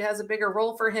Luke Getsy has a bigger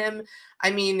role for him.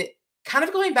 Kind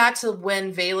of going back to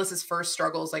when Velas's first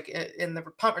struggles, in the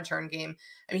punt return game,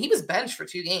 he was benched for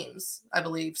 2 games, I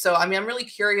believe. So, I'm really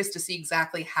curious to see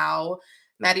exactly how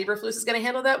Matt Eberflus is going to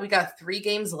handle that. We got 3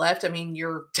 games left.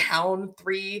 You're down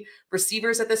 3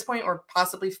 receivers at this point, or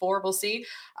possibly 4. We'll see.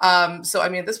 So,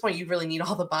 at this point, you really need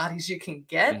all the bodies you can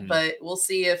get, but we'll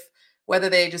see whether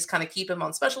they just kind of keep him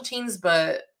on special teams,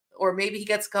 or maybe he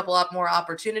gets a couple more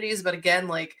opportunities. But again,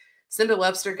 Simba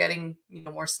Webster getting,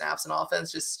 more snaps in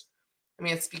offense,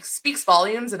 it speaks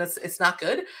volumes, and it's not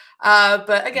good.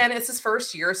 But again, it's his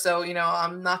first year. So,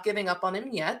 I'm not giving up on him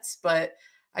yet, but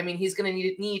he's going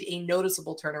to need a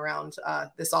noticeable turnaround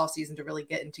this offseason to really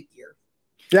get into gear.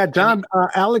 Yeah, John,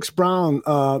 Alex Brown,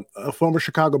 a former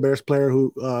Chicago Bears player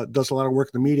who does a lot of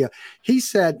work in the media, he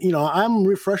said, I'm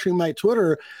refreshing my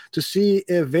Twitter to see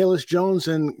if Velus Jones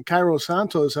and Cairo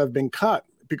Santos have been cut,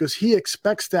 because he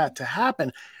expects that to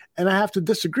happen. And I have to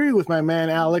disagree with my man,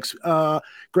 Alex.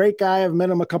 Great guy. I've met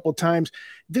him a couple of times.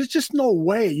 There's just no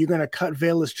way you're going to cut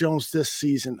Velus Jones this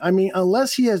season.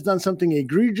 Unless he has done something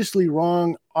egregiously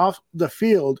wrong off the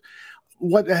field.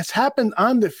 What has happened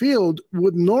on the field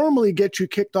would normally get you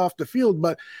kicked off the field,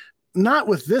 but not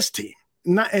with this team.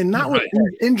 Not with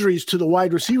injuries to the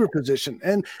wide receiver position.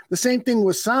 And the same thing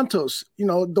with Santos. The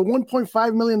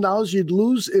 $1.5 million you'd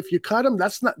lose if you cut him,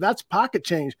 that's pocket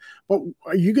change. But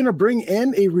are you going to bring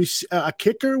in a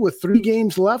kicker with 3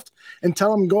 games left and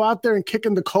tell him go out there and kick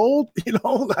in the cold?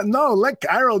 No, let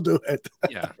Cairo do it.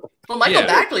 Yeah. Well, Michael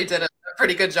Backley did a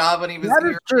pretty good job when he was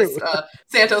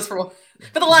Santos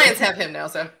but the Lions have him now.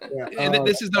 So and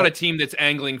this is not a team that's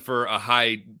angling for a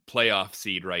high playoff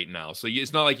seed right now. So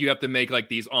it's not like you have to make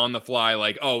these on the fly,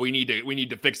 we need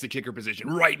to fix the kicker position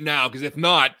right now, because if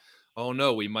not, oh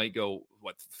no, we might go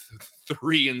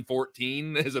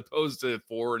 3-14 as opposed to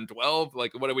 4-12.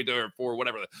 Like, what are we doing? 4,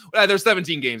 whatever. There's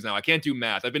 17 games now. I can't do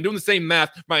math. I've been doing the same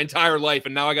math my entire life,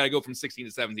 and now I got to go from 16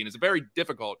 to 17. It's a very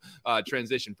difficult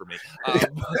transition for me.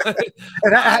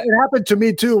 It happened to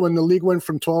me too when the league went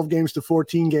from 12 games to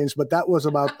 14 games, but that was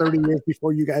about 30 years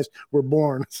before you guys were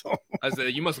born. So I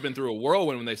said, you must have been through a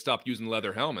whirlwind when they stopped using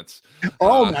leather helmets.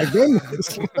 Oh my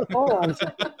goodness! Hold on a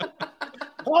second.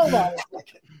 Hold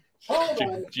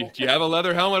on. Do you have a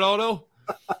leather helmet, Aldo?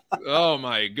 Oh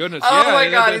my goodness! Oh yeah, my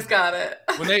God, he's got it.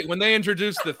 When they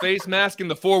introduced the face mask and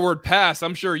the forward pass,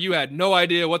 I'm sure you had no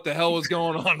idea what the hell was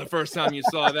going on the first time you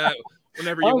saw that.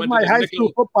 Whenever you went my to high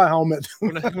school football helmet.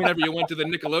 Whenever you went to the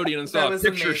Nickelodeon and saw a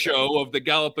picture amazing. show of the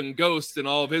Galloping Ghost in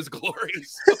all of his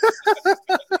glories.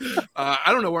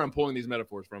 I don't know where I'm pulling these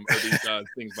metaphors from, or these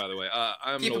things, by the way.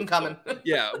 Keep them coming.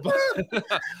 Yeah. But,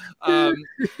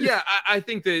 I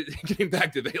think that getting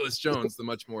back to Velus Jones, the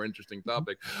much more interesting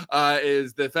topic,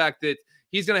 is the fact that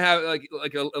he's going to have,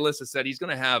 like Alyssa said, he's going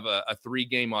to have a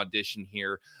 3-game audition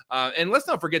here. And let's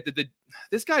not forget that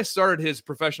this guy started his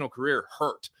professional career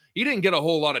hurt. He didn't get a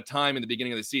whole lot of time in the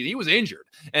beginning of the season. He was injured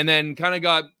and then kind of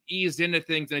got eased into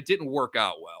things, and it didn't work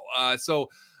out well. So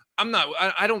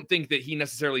I don't think that he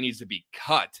necessarily needs to be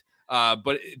cut.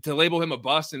 But to label him a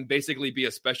bust and basically be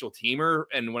a special teamer,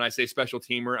 and when I say special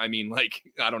teamer, I mean, like,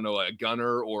 I don't know, a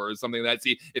gunner or something like that.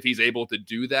 See, if he's able to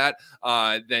do that,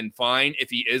 then fine. If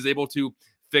he is able to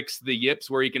fix the yips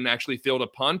where he can actually field a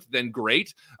punt, then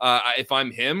great. If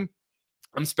I'm him,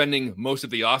 I'm spending most of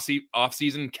the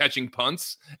offseason catching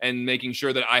punts and making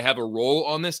sure that I have a role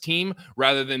on this team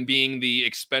rather than being the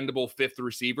expendable 5th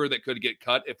receiver that could get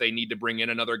cut if they need to bring in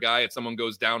another guy. If someone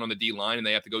goes down on the D line and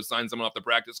they have to go sign someone off the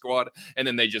practice squad and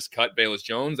then they just cut Velus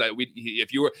Jones,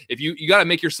 you got to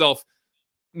make yourself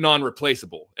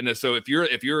non-replaceable. And so if you're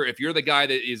the guy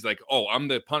that is like, oh, I'm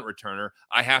the punt returner,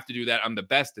 I have to do that, I'm the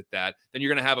best at that, then you're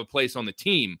going to have a place on the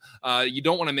team. You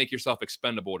don't want to make yourself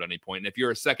expendable at any point. And if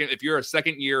you're a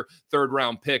second year 3rd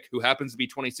round pick who happens to be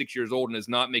 26 years old and is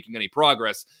not making any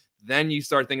progress, then you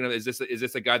start thinking of, is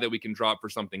this a guy that we can drop for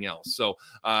something else? So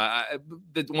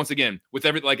once again, with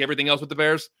everything else with the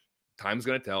Bears, time's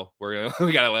going to tell.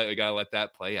 We gotta let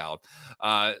that play out.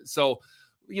 So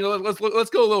let's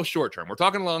go a little short term. We're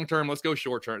talking long term. Let's go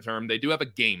short term. They do have a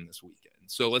game this weekend.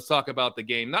 So let's talk about the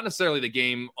game, not necessarily the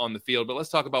game on the field, but let's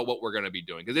talk about what we're going to be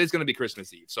doing, because it's going to be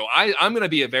Christmas Eve. So I'm going to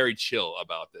be very chill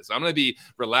about this. I'm going to be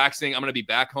relaxing. I'm going to be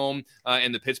back home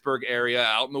in the Pittsburgh area,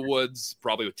 out in the woods,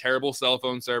 probably with terrible cell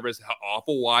phone service,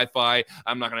 awful Wi-Fi.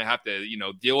 I'm not going to have to,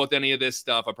 deal with any of this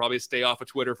stuff. I'll probably stay off of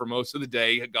Twitter for most of the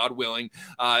day, God willing.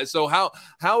 So how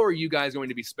are you guys going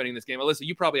to be spending this game? Alyssa,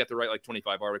 you probably have to write like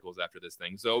 25 articles after this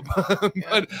thing. So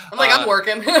I'm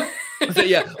working. So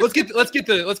yeah, let's get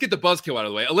the buzzkill out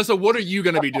of the way. Alyssa, what are you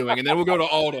going to be doing? And then we'll go to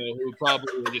Aldo, who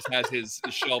probably just has his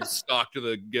shelves stocked to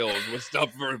the gills with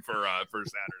stuff for Saturday.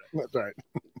 That's right.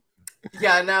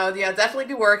 Definitely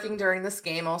be working during this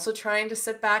game. Also trying to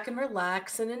sit back and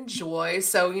relax and enjoy.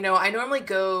 So, I normally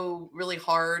go really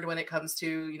hard when it comes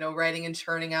to, writing and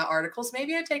churning out articles.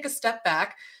 Maybe I take a step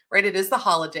back, right? It is the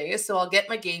holidays, so I'll get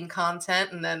my game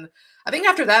content. And then I think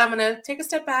after that, I'm going to take a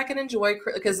step back and enjoy,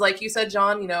 because like you said,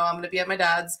 John, I'm going to be at my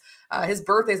dad's. His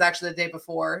birthday is actually the day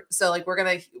before. So like, we're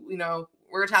going to,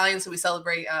 we're Italian, so we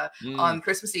celebrate on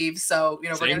Christmas Eve. So,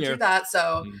 we're going to do that.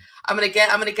 So I'm going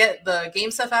to get the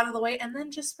game stuff out of the way and then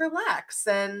just relax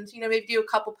and, maybe do a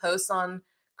couple posts on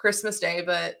Christmas Day.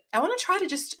 But I want to try to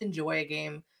just enjoy a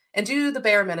game and do the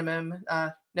bare minimum.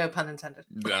 No pun intended.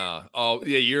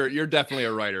 You're definitely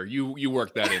a writer. You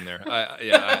work that in there.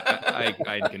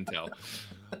 I can tell.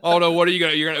 Aldo, what are you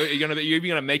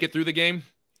gonna make it through the game?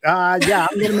 I'm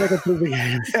gonna make it through the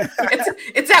game.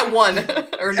 it's at 1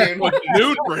 or noon.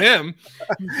 Noon for him.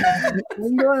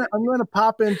 I'm gonna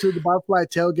pop into the Barfly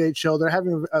Tailgate show. They're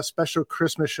having a special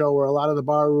Christmas show where a lot of the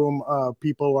barroom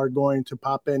people are going to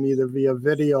pop in either via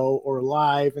video or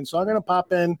live, and so I'm gonna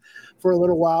pop in for a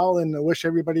little while and wish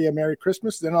everybody a Merry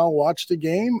Christmas. Then I'll watch the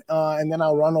game, and then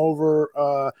I'll run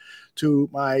over to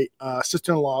my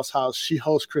sister-in-law's house. She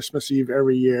hosts Christmas Eve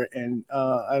every year, and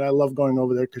I love going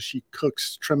over there because she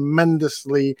cooks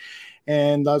tremendously.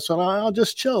 And so I'll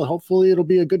just chill. Hopefully it'll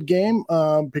be a good game,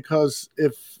 because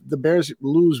if the Bears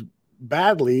lose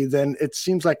badly, then it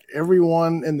seems like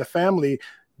everyone in the family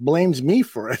blames me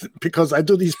for it because I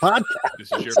do these podcasts.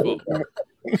 This is your fault.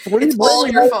 It's all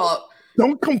your fault.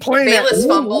 Don't complain. Velus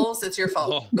fumbles. It's your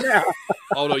fault. Yeah.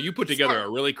 Although you put together a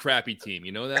really crappy team,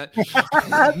 you know that?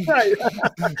 That's right.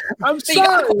 I'm So sorry. you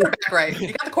got the quarterback right. You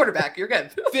got the quarterback. You're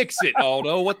good. Fix it,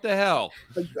 Aldo. What the hell?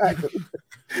 Exactly.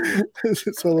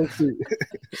 So let's see.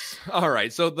 All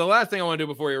right. So the last thing I want to do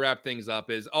before we wrap things up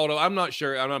is, although I'm not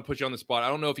sure, I'm going to put you on the spot. I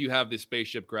don't know if you have the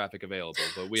spaceship graphic available,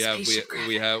 but we have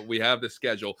the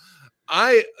schedule.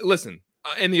 Listen.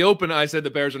 In the open, I said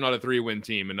the Bears are not a 3-win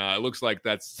team, and it looks like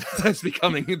that's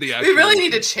becoming the actual. We really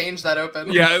need to change that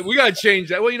open. Yeah, we got to change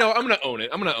that. Well, I'm going to own it.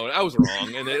 I was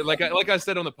wrong, and like I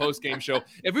said on the post game show,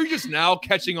 if you're just now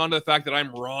catching on to the fact that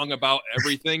I'm wrong about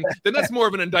everything, then that's more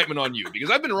of an indictment on you, because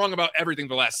I've been wrong about everything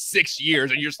for the last 6 years,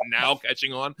 and you're just now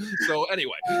catching on. So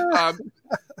anyway,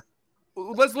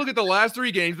 let's look at the last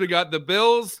 3 games. We got the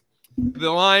Bills,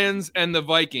 the Lions, and the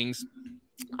Vikings.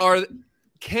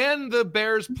 Can the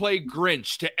Bears play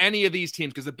Grinch to any of these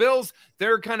teams? Because the Bills,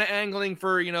 they're kind of angling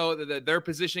for, their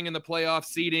positioning in the playoff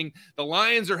seeding. The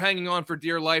Lions are hanging on for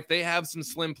dear life. They have some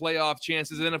slim playoff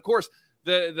chances. And then, of course,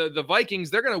 the Vikings,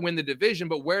 they're going to win the division,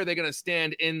 but where are they going to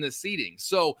stand in the seeding?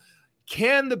 So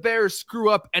can the Bears screw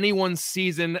up anyone's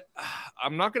season?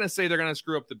 I'm not going to say they're going to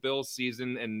screw up the Bills'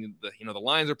 season, and the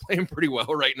Lions are playing pretty well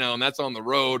right now, and that's on the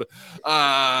road.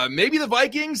 Maybe the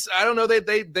Vikings. I don't know.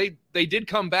 They did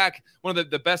come back, one of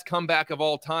the best comeback of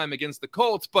all time against the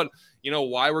Colts. But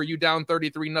why were you down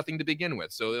 33-0 to begin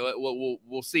with? So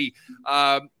we'll see.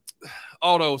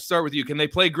 Aldo, start with you. Can they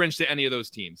play Grinch to any of those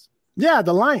teams? Yeah,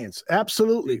 the Lions.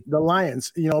 Absolutely. The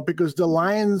Lions, because the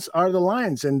Lions are the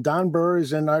Lions. And Don Burr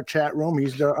is in our chat room.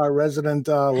 He's our resident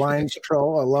Lions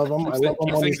troll. I love him. I love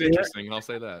him when he's interesting. here. I'll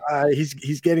say that.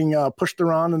 He's getting pushed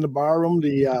around in the bar room.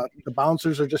 The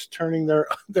bouncers are just turning their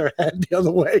head the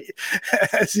other way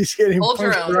as he's getting Hold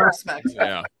punched your own around. respect.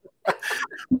 Yeah.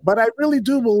 But I really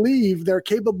do believe they're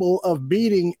capable of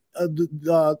beating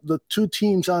the 2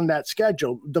 teams on that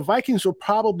schedule. The Vikings will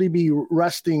probably be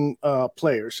resting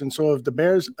players. And so if the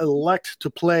Bears elect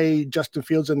to play Justin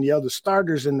Fields and the other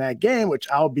starters in that game, which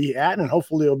I'll be at, and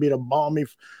hopefully it'll be a balmy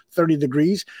 30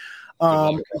 degrees.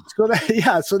 So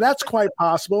that's quite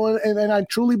possible. And I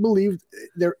truly believe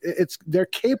they're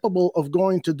capable of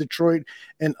going to Detroit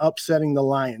and upsetting the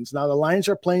Lions. Now the Lions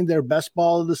are playing their best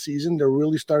ball of the season. They're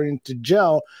really starting to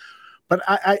gel. But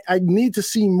I need to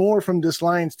see more from this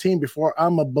Lions team before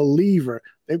I'm a believer.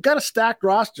 They've got a stacked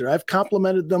roster. I've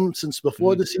complimented them since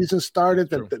before the season started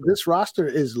that this roster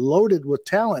is loaded with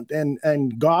talent.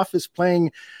 And Goff is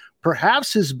playing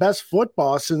perhaps his best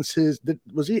football since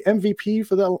was he MVP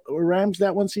for the Rams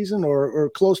that one season or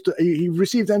close to? He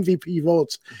received MVP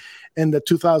votes in the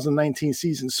 2019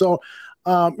 season. So,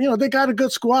 they got a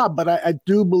good squad, but I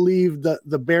do believe that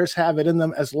the Bears have it in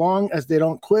them as long as they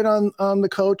don't quit on the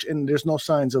coach, and there's no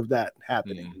signs of that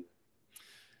happening.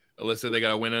 Alyssa, they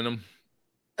got a win in them.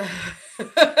 I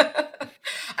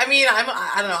mean,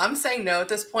 I don't know. I'm saying no at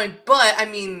this point, but I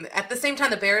mean, at the same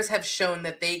time, the Bears have shown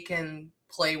that they can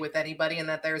play with anybody, and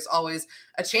that there's always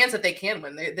a chance that they can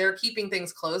win. They're keeping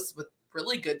things close with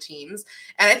really good teams.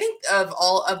 And I think of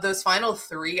all of those final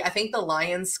 3, I think the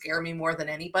Lions scare me more than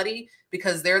anybody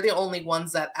because they're the only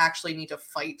ones that actually need to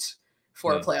fight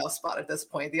for a playoff spot at this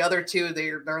point. The other 2,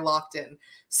 they're locked in.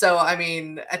 So, I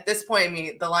mean, at this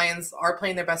point, the Lions are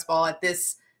playing their best ball at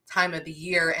this time of the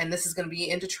year, and this is going to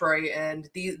be in Detroit. And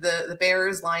the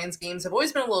Bears Lions games have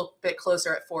always been a little bit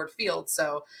closer at Ford Field.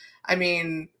 So, I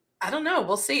mean, I don't know.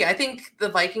 We'll see. I think the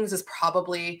Vikings is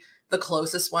probably the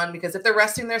closest one because if they're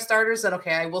resting their starters, then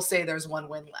okay, I will say there's 1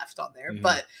 win left on there. Mm-hmm.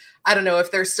 But I don't know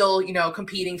if they're still,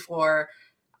 competing for,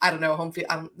 I don't know, home field.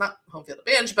 Not home field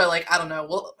advantage, but I don't know.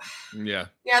 Well, yeah,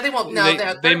 they won't. No,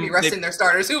 they're going to be resting their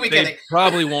starters. Who are we kidding?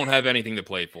 Probably won't have anything to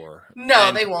play for. No,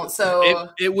 and they won't. So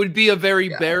it would be a very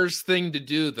Bears thing to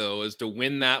do, though, is to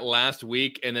win that last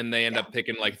week, and then they end up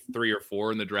picking 3 or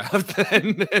 4 in the draft,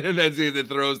 and that's it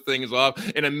throws things off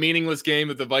in a meaningless game.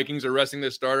 If the Vikings are resting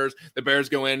their starters, the Bears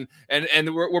go in,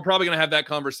 and we're probably going to have that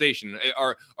conversation.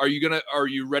 Are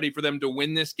you ready for them to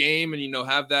win this game and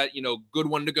have that good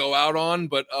one to go out on?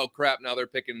 But oh crap, now they're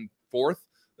picking 4th.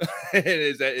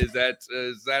 is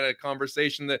that a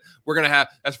conversation that we're gonna have?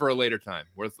 That's for a later time.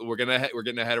 We're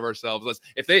getting ahead of ourselves.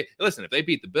 If they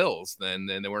beat the Bills, then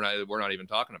we're not even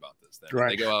talking about this. Then right.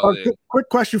 They go out, quick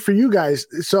question for you guys.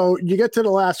 So you get to the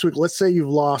last week. Let's say you've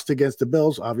lost against the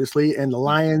Bills, obviously, and the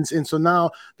Lions, and so now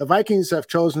the Vikings have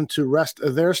chosen to rest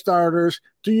their starters.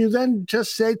 Do you then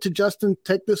just say to Justin,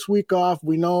 take this week off?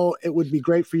 We know it would be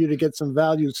great for you to get some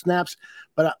valued snaps,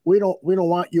 but we don't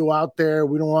want you out there.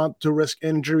 We don't want to risk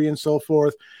injury and so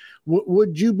forth.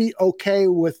 Would you be okay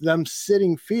with them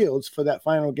sitting Fields for that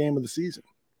final game of the season?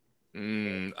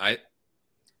 I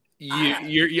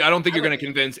don't think you're going to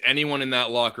convince anyone in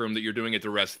that locker room that you're doing it to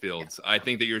rest Fields. I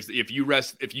think that if you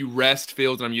rest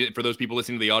Fields, and for those people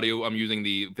listening to the audio, I'm using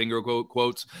the finger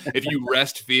quotes. If you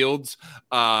rest Fields,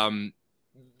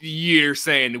 year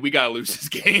saying we got to lose this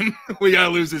game. We got to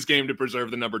lose this game to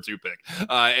preserve the number 2 pick.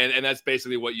 And that's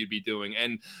basically what you'd be doing.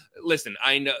 And listen,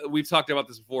 I know we've talked about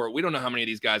this before. We don't know how many of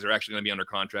these guys are actually going to be under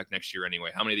contract next year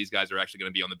anyway. How many of these guys are actually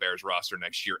going to be on the Bears roster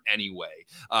next year anyway?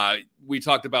 We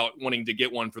talked about wanting to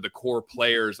get one for the core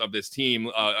players of this team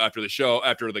after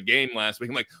the game last week.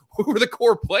 I'm like, who are the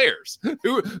core players?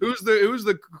 Who's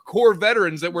the core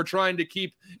veterans that we're trying to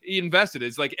keep invested?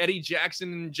 It's like Eddie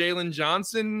Jackson and Jalen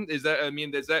Johnson. Is that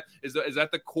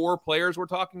the core players we're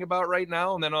talking about right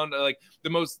now? And then on like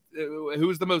who's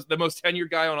the most tenured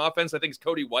guy on offense? I think is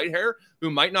Cody Whitehair, who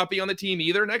might not be on the team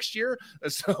either next year.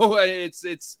 So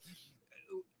it's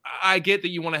I get that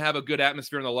you want to have a good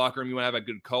atmosphere in the locker room. You want to have a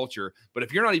good culture. But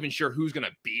if you're not even sure who's going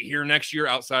to be here next year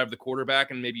outside of the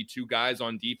quarterback and maybe 2 guys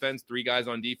on defense, 3 guys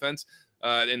on defense,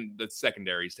 and the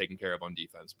secondary is taken care of on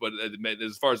defense. But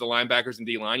as far as the linebackers and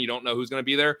D-line, you don't know who's going to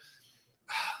be there.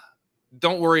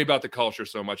 Don't worry about the culture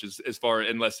so much and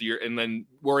then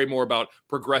worry more about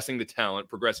progressing the talent,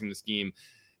 progressing the scheme.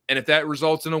 And if that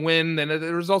results in a win, then it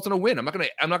results in a win. I'm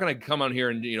not gonna come on here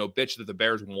and bitch that the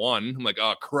Bears won. I'm like,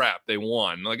 oh crap, they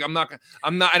won. Like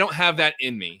I don't have that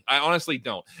in me. I honestly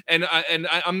don't. And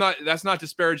I'm not. That's not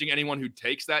disparaging anyone who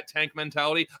takes that tank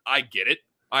mentality. I get it.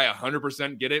 I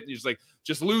 100% get it. You're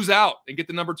just lose out and get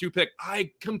the number 2 pick.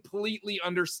 I completely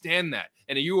understand that.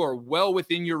 And you are well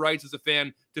within your rights as a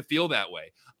fan to feel that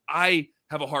way. I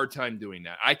have a hard time doing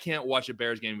that. I can't watch a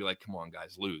Bears game and be like, come on,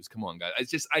 guys, lose. Come on, guys.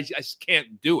 I just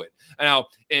can't do it. Now,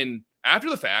 after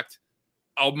the fact,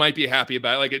 I might be happy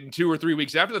about it. Like in 2 or 3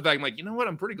 weeks after the fact, I'm like, you know what?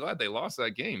 I'm pretty glad they lost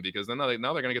that game because now they're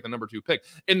going to get the number 2 pick.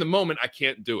 In the moment, I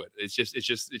can't do it. It's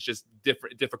just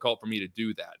difficult for me to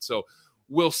do that. So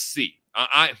we'll see.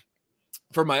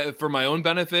 For my own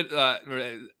benefit,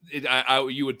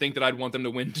 you would think that I'd want them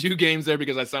to win 2 games there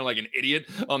because I sound like an idiot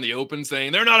on the open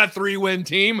saying they're not a 3-win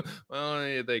team. Well,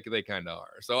 they kind of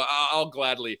are. So I'll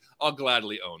gladly own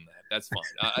that. That's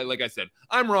fine. Like I said,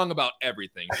 I'm wrong about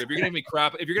everything. So if you're gonna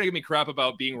give me crap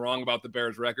about being wrong about the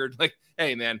Bears record, like,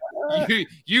 hey man,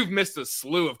 you've missed a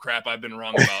slew of crap I've been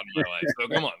wrong about in my life. So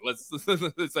come on, let's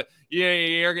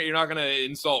you're not gonna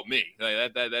insult me.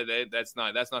 Like, that's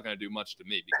not gonna do much to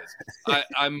me because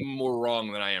I'm more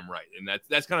wrong than I am right, and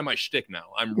that's kind of my shtick now.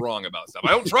 I'm wrong about stuff.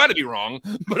 I don't try to be wrong,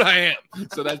 but I am.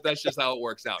 So that's just how it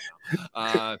works out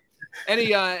now.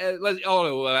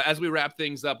 As we wrap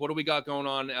things up, what do we got going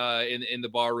on in the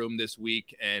bar room this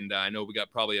week? And I know we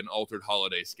got probably an altered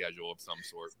holiday schedule of some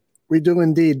sort. We do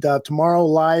indeed. Tomorrow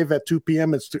live at 2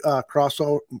 p.m. It's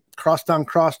Crosstown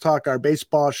Crosstalk, our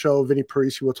baseball show. Vinny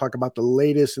Parisi will talk about the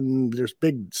latest, and there's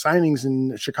big signings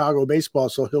in Chicago baseball,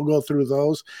 so he'll go through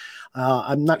those.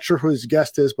 I'm not sure who his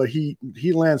guest is, but he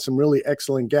lands some really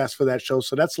excellent guests for that show.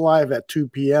 So that's live at 2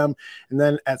 p.m. And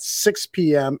then at 6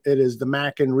 p.m., it is the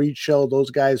Mac and Reed show.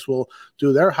 Those guys will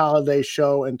do their holiday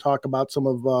show and talk about some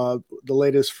of the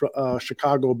latest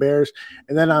Chicago Bears.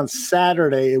 And then on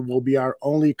Saturday, it will be our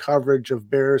only coverage of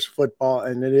Bears football,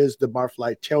 and it is the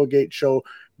Barfly Tailgate show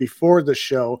before the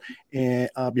show and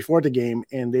before the game,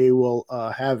 and they will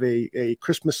have a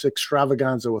Christmas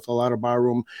extravaganza with a lot of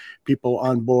barroom people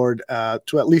on board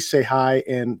to at least say hi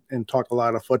and talk a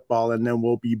lot of football, and then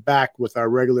we'll be back with our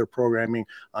regular programming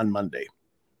on Monday.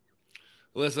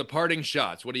 Alyssa, parting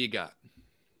shots. What do you got?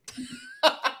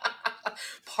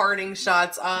 Parting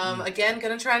shots. Again,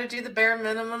 gonna try to do the bare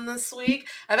minimum this week.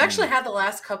 I've actually had the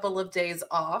last couple of days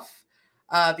off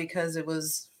because it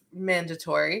was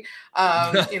mandatory,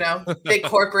 big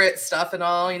corporate stuff and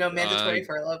all, mandatory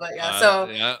furlough, but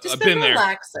just been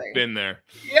relaxing. Been there.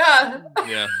 Yeah.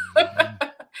 Yeah.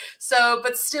 So,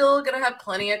 but still gonna have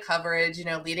plenty of coverage,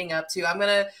 leading up to, I'm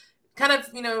gonna kind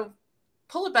of,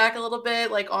 pull it back a little bit,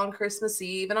 like on Christmas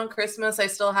Eve. And on Christmas, I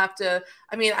still have to,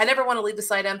 I never want to leave the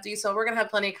site empty. So we're going to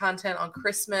have plenty of content on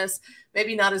Christmas,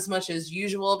 maybe not as much as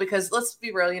usual, because let's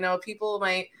be real, people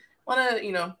might want to,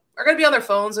 are going to be on their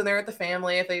phones when they're at the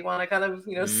family if they want to kind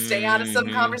of, stay out of some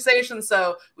conversation.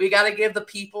 So we got to give the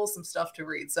people some stuff to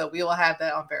read. So we will have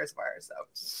that on Bears Bar. So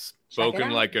spoken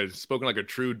like a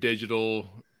true digital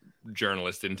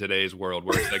journalist in today's world,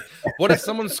 where it's like, what if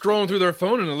someone's scrolling through their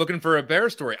phone and they're looking for a bear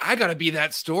story? I gotta be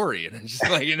that story. And it's just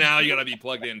like, now you gotta be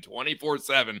plugged in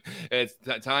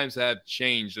 24/7. Times have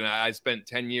changed, and I spent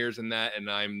 10 years in that, and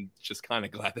I'm just kind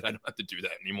of glad that I don't have to do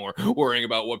that anymore, worrying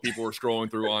about what people were scrolling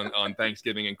through on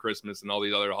Thanksgiving and Christmas and all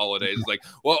these other holidays. It's like,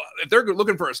 well, if they're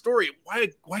looking for a story,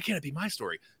 why can't it be my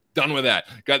story? Done with that.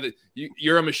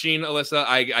 You're a machine, Alyssa.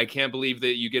 I can't believe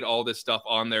that you get all this stuff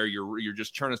on there. You're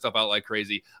just churning stuff out like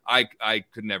crazy. I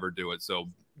could never do it. So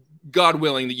God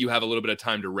willing that you have a little bit of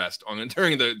time to rest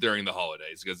during the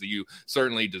holidays, because you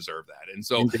certainly deserve that. And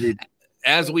so,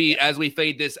 As we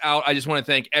fade this out, I just want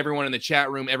to thank everyone in the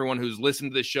chat room, everyone who's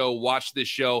listened to the show, watched this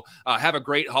show. Have a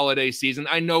great holiday season.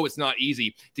 I know it's not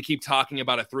easy to keep talking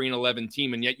about a 3-11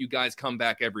 team, and yet you guys come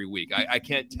back every week. I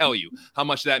can't tell you how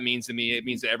much that means to me. It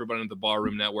means to everyone in the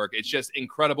Ballroom Network. It's just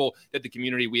incredible that the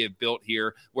community we have built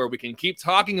here, where we can keep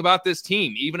talking about this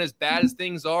team, even as bad as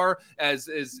things are, as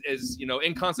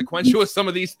inconsequential as some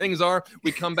of these things are.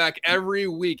 We come back every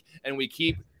week and we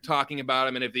keep talking about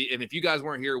them, and if you guys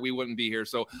weren't here, we wouldn't be here.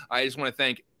 So I just want to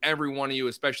thank every one of you,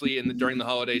 especially during the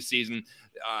holiday season.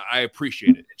 I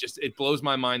appreciate it. It blows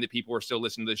my mind that people are still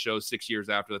listening to the show 6 years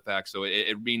after the fact. So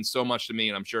it means so much to me,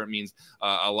 and I'm sure it means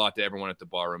a lot to everyone at the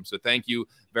Ballroom. So thank you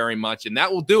very much, and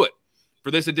that will do it for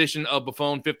this edition of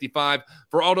Buffon 55.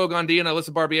 For Aldo Gandia and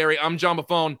Alyssa Barbieri, I'm John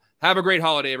Buffon. Have a great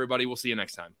holiday, everybody. We'll see you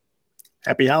next time.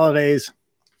 Happy holidays.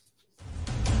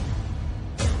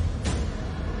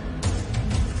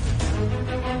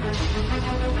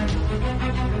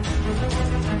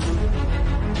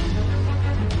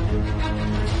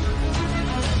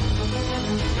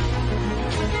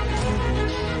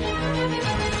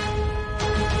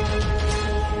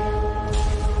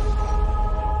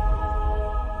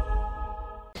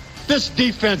 This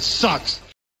defense sucks.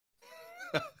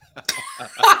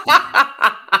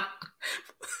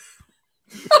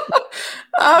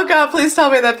 Oh, God, please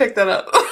tell me that picked that up.